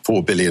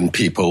 4 billion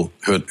people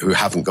who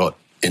haven't got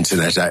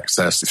internet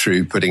access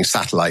through putting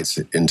satellites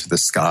into the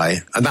sky.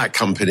 And that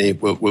company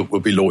will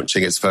be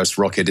launching its first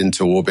rocket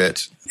into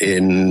orbit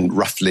in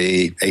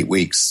roughly 8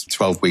 weeks,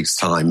 12 weeks'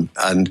 time.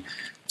 And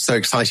so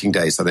exciting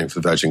days, I think, for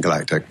Virgin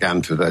Galactic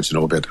and for Virgin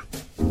Orbit.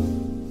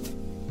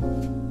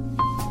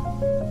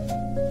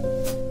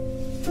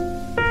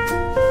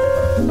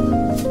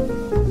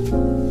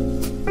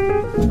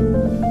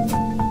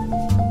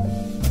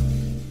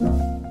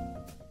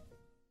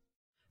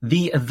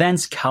 The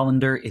events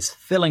calendar is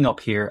filling up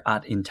here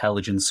at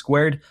Intelligence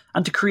Squared,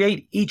 and to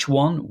create each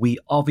one, we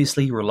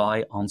obviously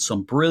rely on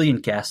some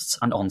brilliant guests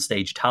and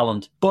onstage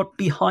talent. But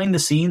behind the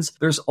scenes,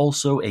 there's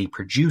also a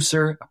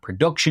producer, a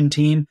production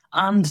team,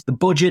 and the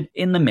budget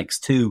in the mix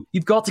too.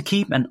 You've got to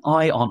keep an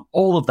eye on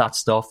all of that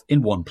stuff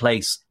in one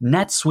place.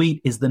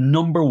 NetSuite is the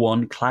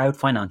 #1 cloud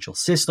financial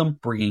system,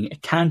 bringing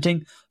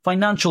accounting,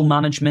 financial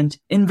management,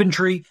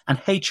 inventory, and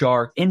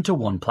HR into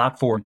one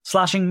platform,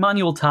 slashing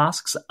manual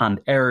tasks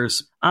and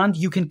errors. And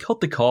you can cut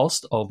the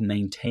cost of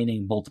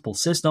maintaining multiple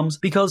systems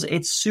because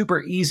it's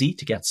super easy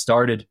to get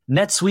started.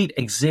 NetSuite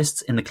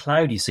exists in the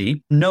cloud, you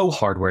see, no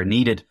hardware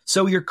needed,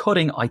 so you're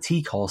cutting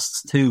IT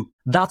costs too.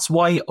 That's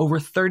why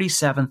over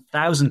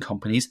 37,000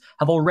 companies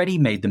have already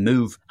made the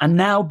move. And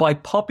now, by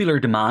popular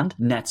demand,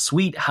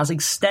 NetSuite has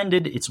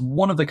extended its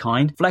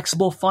one-of-a-kind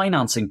flexible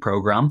financing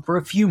program for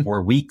a few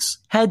more weeks.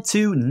 Head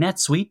to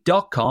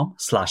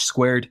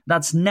netsuite.com/squared.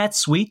 That's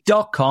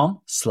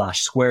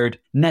netsuite.com/squared.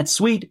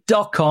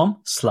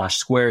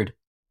 netsuite.com/squared.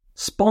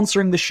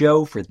 Sponsoring the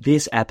show for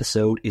this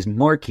episode is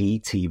Marquee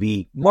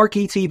TV.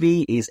 Marquee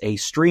TV is a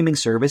streaming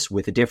service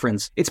with a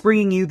difference. It's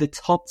bringing you the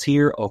top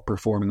tier of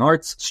performing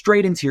arts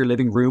straight into your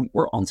living room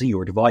or onto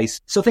your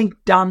device. So think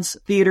dance,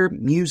 theatre,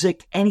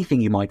 music,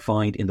 anything you might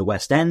find in the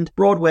West End,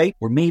 Broadway,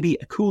 or maybe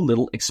a cool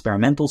little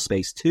experimental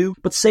space too,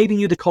 but saving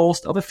you the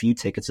cost of a few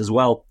tickets as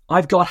well.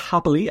 I've got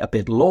happily a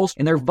bit lost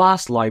in their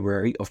vast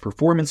library of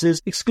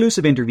performances,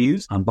 exclusive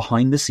interviews, and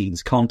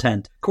behind-the-scenes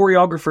content.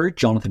 Choreographer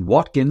Jonathan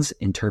Watkins'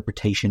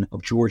 interpretation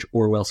of George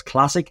Orwell's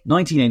classic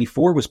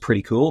 1984 was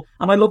pretty cool,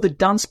 and I love the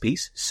dance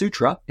piece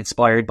Sutra,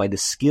 inspired by the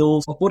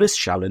skills of Buddhist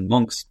Shaolin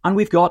monks. And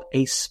we've got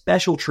a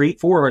special treat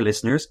for our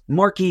listeners.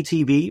 Marquee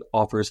TV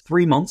offers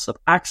 3 months of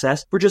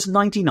access for just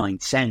 99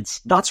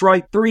 cents. That's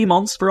right, 3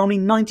 months for only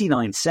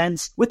 99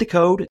 cents with the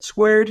code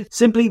SQUARED.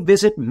 Simply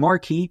visit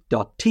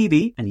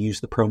marquee.tv and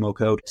use the promo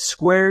code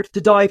SQUARED to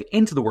dive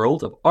into the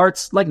world of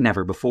arts like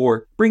never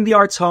before. Bring the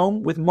arts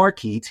home with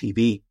Marquee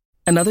TV.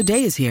 Another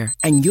day is here,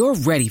 and you're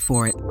ready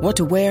for it. What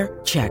to wear?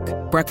 Check.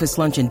 Breakfast,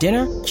 lunch, and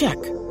dinner? Check.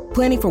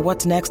 Planning for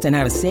what's next and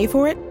how to save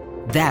for it?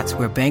 That's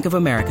where Bank of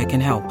America can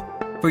help.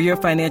 For your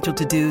financial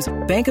to-dos,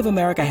 Bank of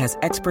America has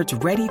experts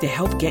ready to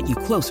help get you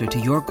closer to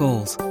your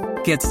goals.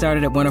 Get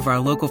started at one of our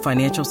local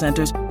financial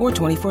centers or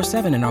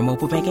 24/7 in our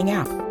mobile banking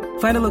app.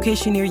 Find a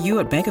location near you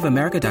at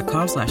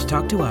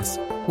bankofamerica.com/talktous.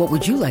 What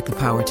would you like the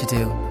power to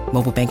do?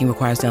 Mobile banking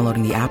requires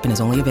downloading the app and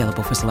is only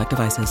available for select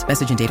devices.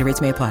 Message and data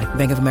rates may apply.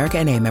 Bank of America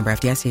N.A., member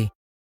FDIC.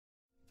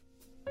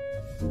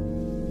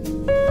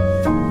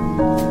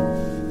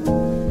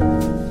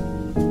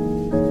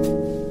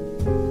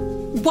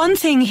 One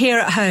thing here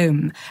at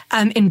home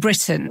in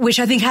Britain, which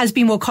I think has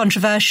been more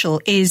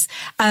controversial, is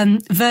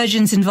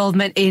Virgin's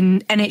involvement in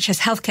NHS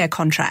healthcare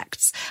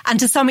contracts and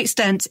to some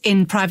extent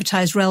in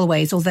privatised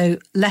railways, although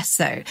less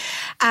so.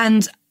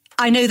 And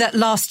I know that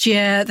last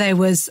year there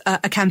was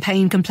a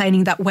campaign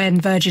complaining that when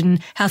Virgin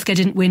Healthcare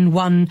didn't win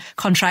one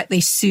contract, they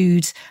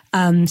sued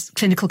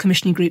clinical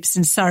commissioning groups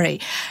in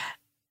Surrey.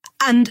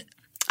 And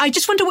I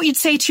just wonder what you'd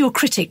say to your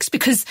critics,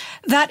 because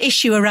that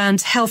issue around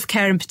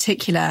healthcare in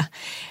particular,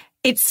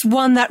 it's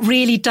one that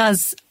really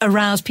does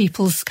arouse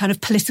people's kind of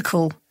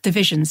political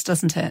divisions,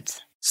 doesn't it?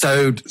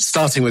 So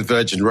starting with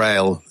Virgin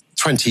Rail,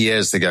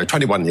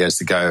 21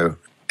 years ago,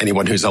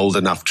 anyone who's old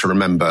enough to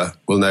remember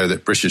will know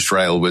that British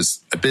Rail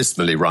was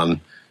abysmally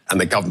run, and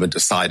the government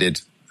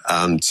decided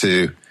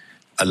to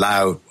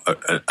allow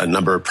a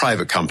number of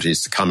private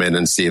companies to come in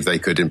and see if they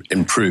could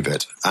improve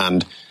it.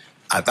 And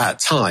at that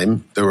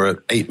time, there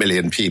were 8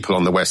 million people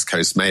on the West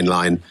Coast Main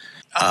Line.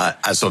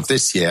 As of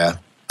this year,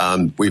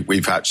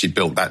 we've actually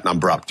built that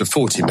number up to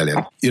 40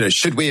 million.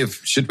 Should we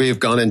have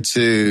gone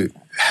into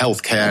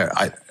healthcare?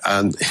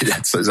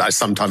 I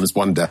sometimes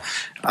wonder.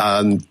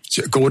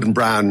 Gordon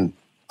Brown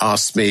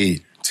asked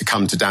me to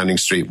come to Downing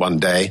Street one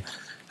day.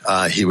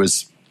 He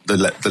was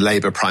the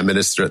Labour Prime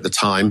Minister at the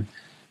time,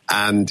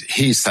 and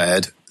he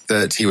said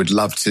that he would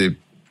love to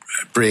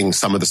bring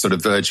some of the sort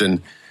of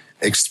Virgin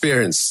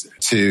experience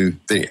to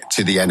the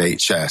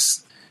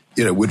NHS.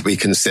 Would we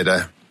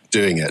consider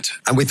doing it?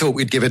 And we thought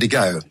we'd give it a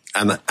go.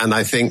 And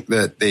I think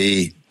that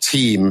the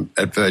team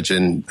at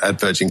Virgin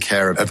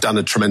Care have done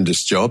a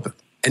tremendous job.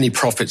 Any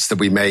profits that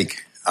we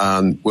make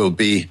will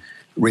be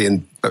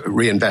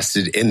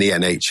reinvested in the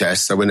NHS,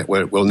 so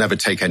we'll never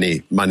take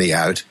any money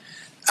out.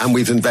 And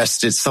we've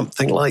invested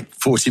something like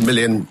 £40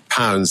 million,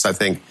 I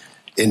think,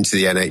 into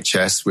the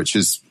NHS, which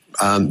is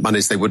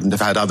monies they wouldn't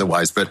have had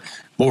otherwise. But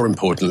more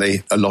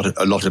importantly, a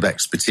lot of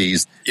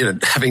expertise.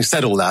 Having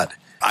said all that,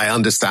 I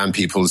understand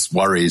people's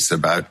worries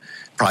about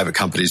private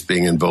companies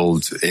being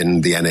involved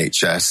in the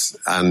NHS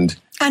and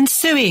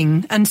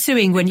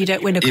suing when you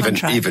don't win a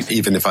contract.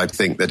 Even if I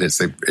think that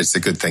it's a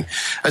good thing.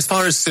 As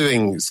far as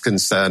suing is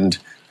concerned,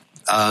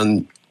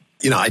 I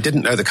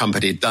didn't know the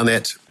company had done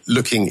it.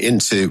 Looking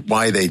into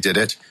why they did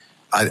it,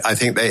 I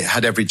think they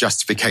had every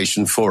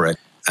justification for it,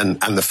 and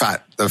the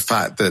fact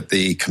that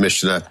the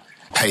commissioner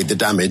paid the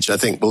damage, I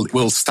think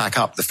will stack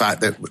up the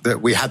fact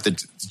that we had the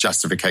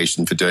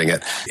justification for doing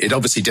it. It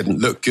obviously didn't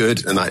look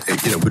good, and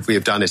would we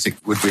have done it?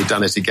 Would we have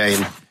done it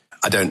again?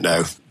 I don't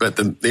know. But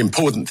the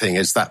important thing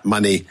is that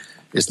money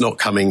is not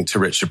coming to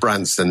Richard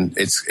Branson.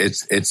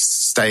 It's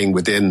staying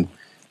within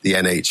the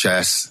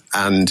NHS,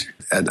 and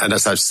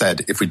as I've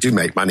said, if we do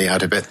make money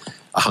out of it,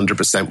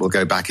 100% will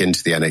go back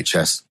into the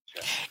NHS.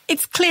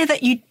 It's clear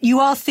that you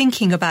are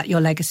thinking about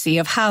your legacy,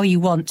 of how you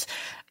want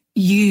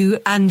you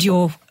and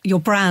your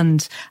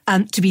brand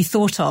to be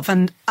thought of.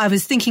 And I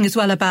was thinking as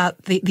well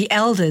about the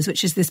Elders,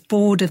 which is this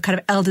board of kind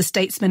of elder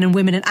statesmen and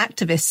women and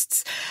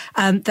activists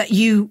that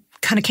you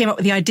kind of came up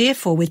with the idea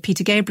for with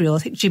Peter Gabriel. I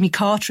think Jimmy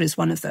Carter is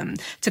one of them,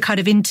 to kind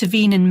of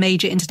intervene in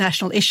major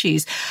international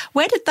issues.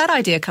 Where did that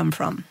idea come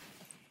from?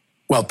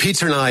 Well,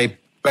 Peter and I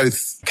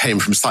both came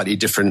from slightly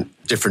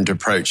different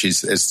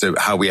approaches as to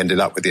how we ended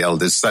up with the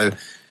Elders. So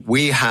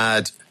we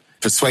had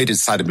persuaded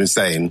Saddam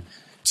Hussein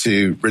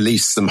to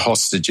release some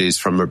hostages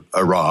from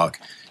Iraq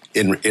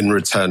in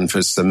return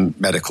for some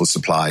medical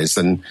supplies.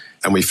 And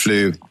we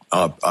flew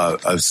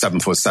a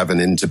 747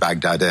 into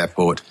Baghdad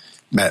airport,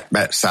 met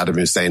Saddam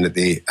Hussein at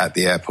the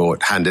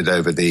airport, handed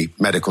over the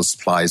medical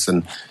supplies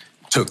and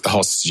took the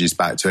hostages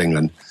back to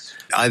England.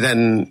 I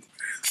then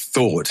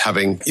thought,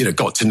 having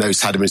got to know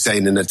Saddam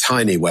Hussein in a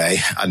tiny way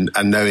and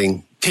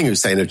knowing King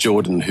Hussein of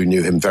Jordan, who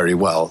knew him very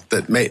well,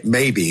 that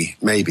maybe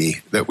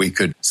that we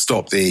could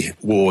stop the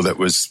war that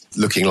was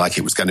looking like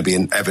it was going to be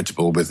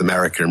inevitable with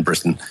America and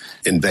Britain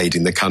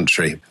invading the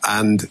country.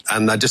 And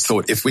I just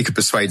thought, if we could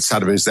persuade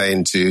Saddam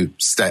Hussein to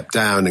step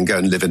down and go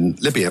and live in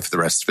Libya for the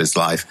rest of his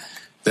life,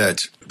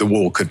 that the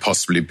war could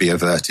possibly be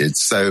averted.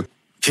 So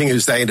King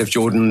Hussein of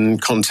Jordan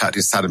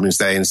contacted Saddam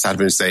Hussein. Saddam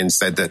Hussein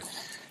said that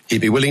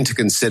he'd be willing to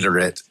consider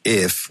it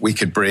if we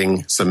could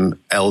bring some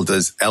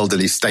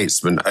elderly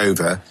statesmen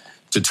over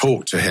to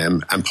talk to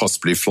him and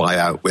possibly fly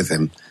out with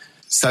him.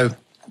 So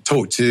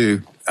talked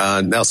to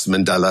Nelson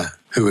Mandela,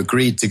 who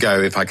agreed to go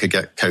if I could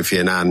get Kofi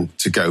Annan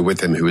to go with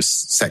him, who was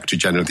Secretary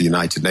General of the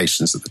United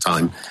Nations at the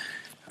time.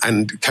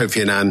 And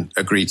Kofi Annan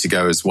agreed to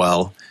go as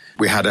well.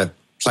 We had a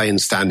plane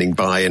standing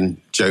by in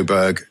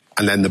Joburg,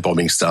 and then the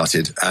bombing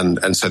started.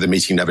 And so the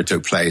meeting never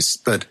took place.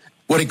 But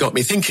what it got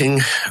me thinking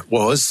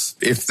was,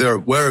 if there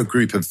were a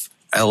group of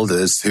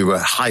elders who were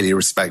highly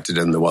respected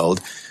in the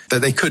world,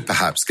 that they could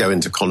perhaps go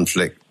into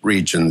conflict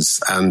regions,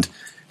 and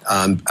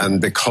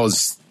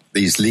because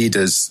these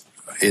leaders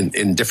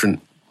in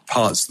different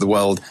parts of the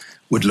world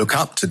would look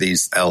up to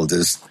these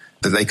elders,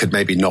 that they could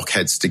maybe knock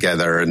heads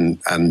together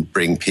and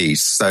bring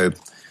peace. So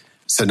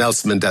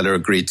Nelson Mandela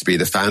agreed to be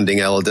the founding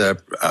elder.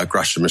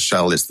 Gracia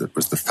Machel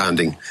was the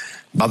founding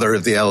mother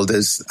of the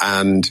elders,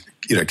 and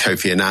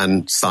Kofi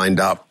Annan signed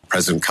up.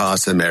 President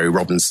Carter, Mary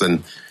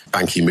Robinson,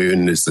 Ban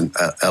Ki-moon is an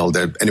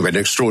elder. Anyway, an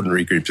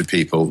extraordinary group of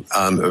people,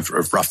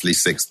 of roughly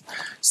six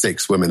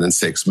women and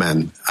 6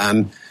 men.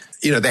 And,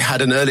 they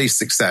had an early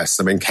success.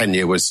 I mean,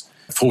 Kenya was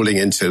falling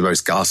into the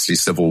most ghastly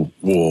civil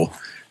war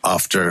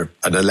after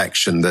an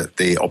election that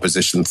the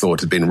opposition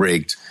thought had been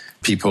rigged.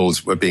 People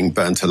were being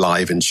burnt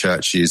alive in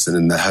churches and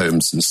in their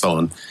homes and so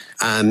on.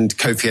 And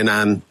Kofi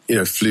Annan,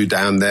 flew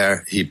down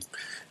there.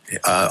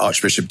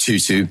 Archbishop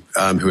Tutu,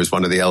 who was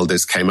one of the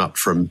elders, came up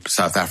from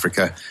South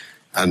Africa,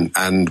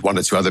 and 1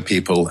 or 2 other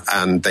people,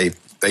 and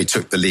they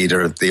took the leader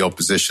of the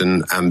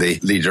opposition and the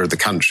leader of the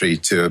country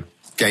to a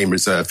game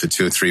reserve for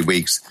 2 or 3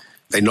 weeks.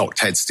 They knocked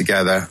heads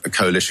together. A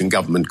coalition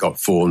government got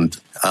formed.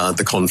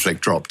 The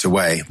conflict dropped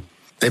away.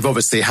 They've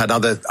obviously had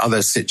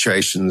other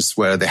situations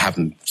where they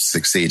haven't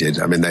succeeded.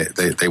 I mean,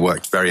 they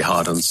worked very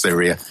hard on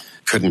Syria,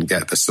 couldn't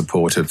get the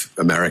support of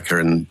America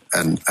and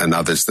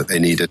others that they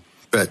needed.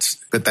 But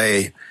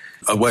they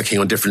are working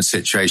on different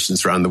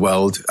situations around the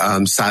world.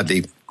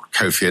 Sadly,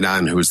 Kofi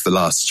Annan, who was the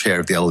last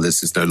chair of the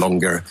elders, is no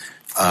longer.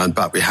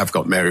 But we have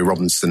got Mary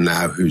Robinson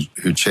now,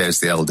 who chairs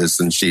the elders,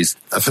 and she's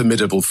a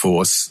formidable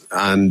force.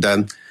 And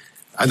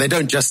they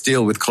don't just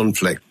deal with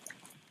conflict.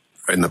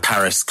 In the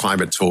Paris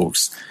climate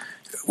talks,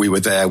 we were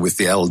there with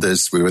the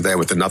elders. We were there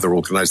with another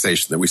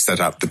organization that we set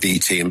up, the B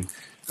Team,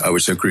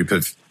 which is a group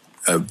of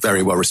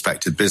very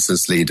well-respected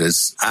business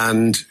leaders.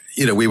 And,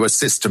 we were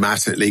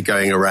systematically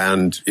going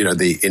around,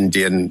 the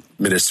Indian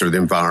Minister of the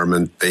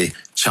Environment, the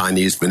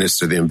Chinese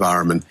Minister of the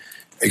Environment,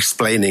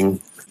 explaining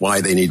why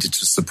they needed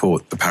to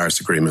support the Paris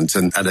Agreement.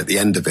 And at the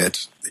end of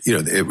it,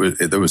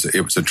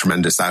 it was a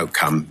tremendous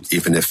outcome,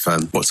 even if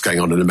what's going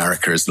on in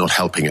America is not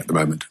helping at the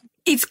moment.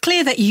 It's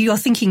clear that you are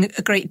thinking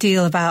a great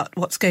deal about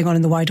what's going on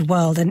in the wider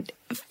world, and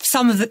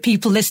some of the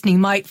people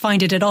listening might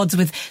find it at odds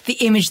with the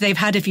image they've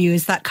had of you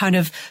as that kind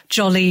of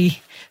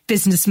jolly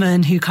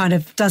businessman who kind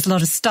of does a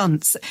lot of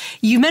stunts.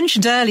 You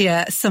mentioned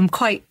earlier some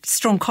quite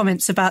strong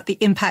comments about the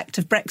impact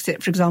of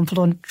Brexit, for example,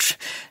 on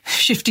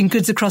shifting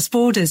goods across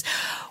borders.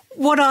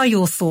 What are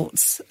your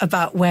thoughts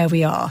about where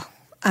we are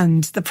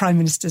and the Prime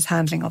Minister's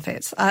handling of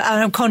it?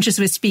 And I'm conscious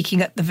we're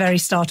speaking at the very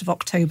start of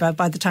October.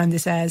 By the time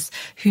this airs,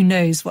 who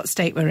knows what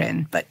state we're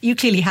in. But you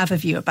clearly have a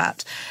view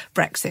about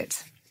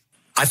Brexit.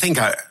 I think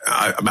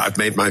I've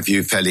made my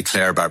view fairly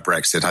clear about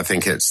Brexit. I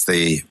think it's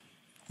the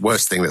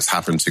worst thing that's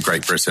happened to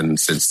Great Britain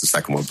since the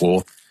Second World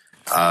War.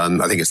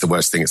 I think it's the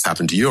worst thing that's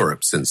happened to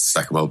Europe since the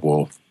Second World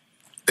War.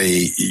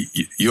 The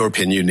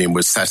European Union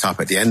was set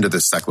up at the end of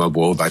the Second World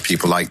War by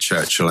people like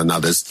Churchill and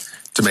others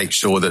to make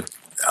sure that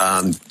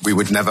we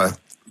would never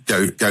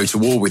go to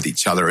war with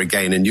each other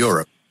again in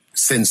Europe.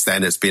 Since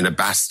then, it's been a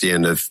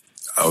bastion of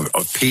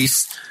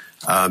peace,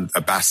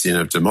 a bastion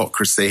of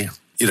democracy.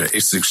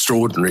 It's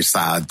extraordinarily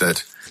sad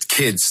that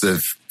kids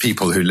of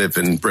people who live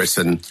in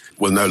Britain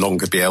will no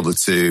longer be able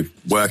to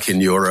work in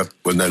Europe,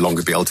 will no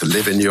longer be able to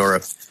live in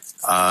Europe.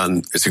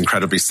 It's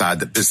incredibly sad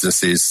that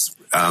businesses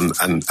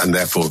and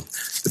therefore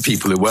the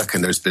people who work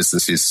in those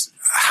businesses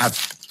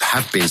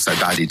have been so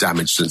badly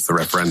damaged since the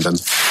referendum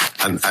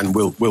and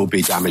will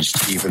be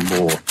damaged even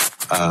more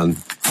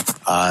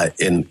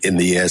in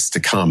the years to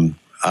come.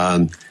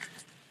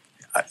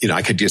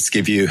 I could just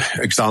give you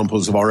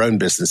examples of our own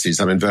businesses.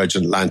 I mean,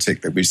 Virgin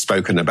Atlantic that we've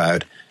spoken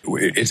about,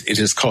 it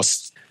has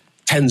cost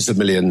tens of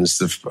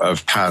millions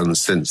of pounds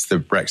since the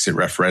Brexit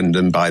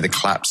referendum by the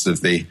collapse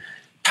of the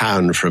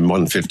pound from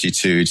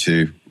 152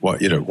 to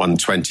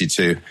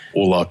 122.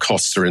 All our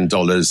costs are in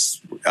dollars,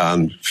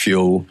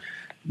 fuel,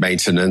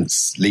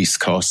 maintenance, lease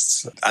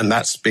costs. And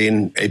that's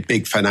been a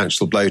big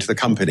financial blow to the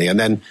company. And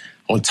then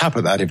on top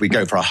of that, if we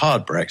go for a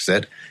hard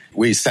Brexit,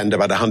 we send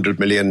about £100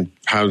 million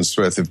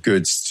worth of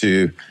goods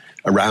to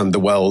around the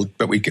world,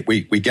 but we get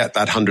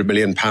that £100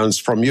 million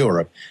from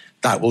Europe.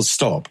 That will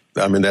stop.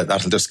 I mean,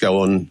 that'll just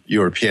go on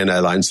European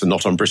airlines and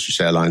not on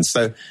British Airlines.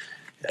 So,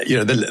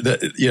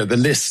 the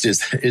list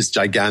is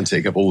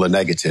gigantic of all the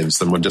negatives,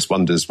 and one just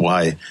wonders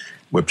why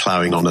we're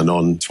ploughing on and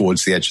on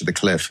towards the edge of the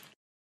cliff.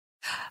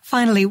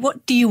 Finally,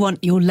 what do you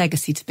want your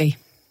legacy to be?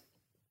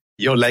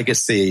 Your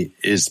legacy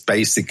is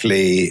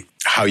basically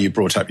how you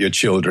brought up your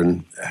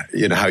children,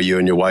 how you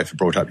and your wife have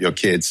brought up your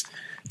kids.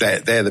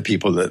 They're the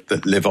people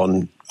that live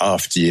on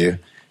after you,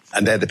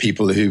 and they're the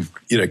people who,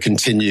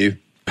 continue,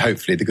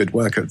 hopefully, the good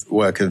work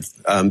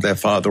of their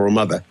father or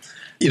mother.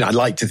 I'd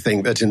like to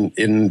think that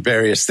in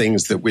various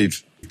things that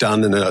we've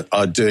done and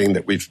are doing,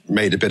 that we've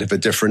made a bit of a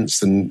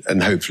difference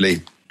and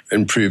hopefully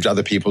improved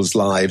other people's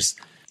lives.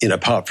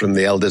 Apart from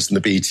the elders and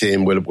the B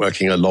Team, we're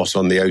working a lot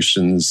on the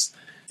oceans,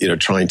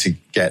 trying to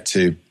get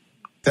to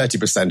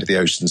 30% of the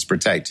oceans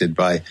protected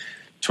by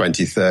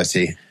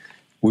 2030.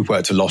 We've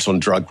worked a lot on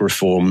drug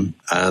reform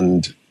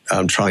and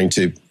trying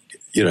to,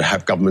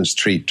 have governments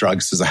treat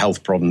drugs as a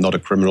health problem, not a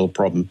criminal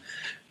problem.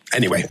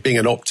 Anyway, being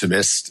an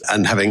optimist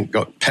and having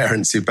got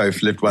parents who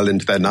both lived well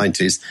into their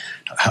 90s,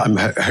 I'm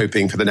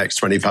hoping for the next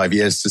 25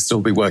 years to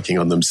still be working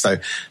on them. So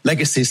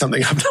legacy is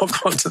something I've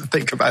not got to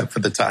think about for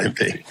the time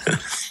being.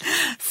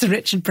 Sir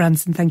Richard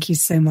Branson, thank you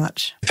so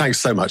much. Thanks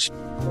so much.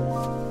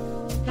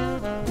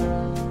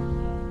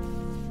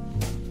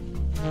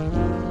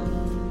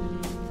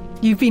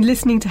 You've been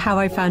listening to How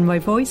I Found My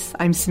Voice.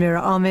 I'm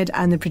Samira Ahmed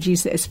and the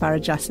producer is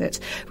Farah Jassett.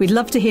 We'd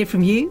love to hear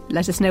from you.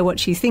 Let us know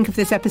what you think of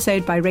this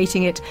episode by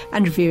rating it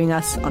and reviewing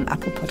us on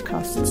Apple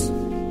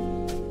Podcasts.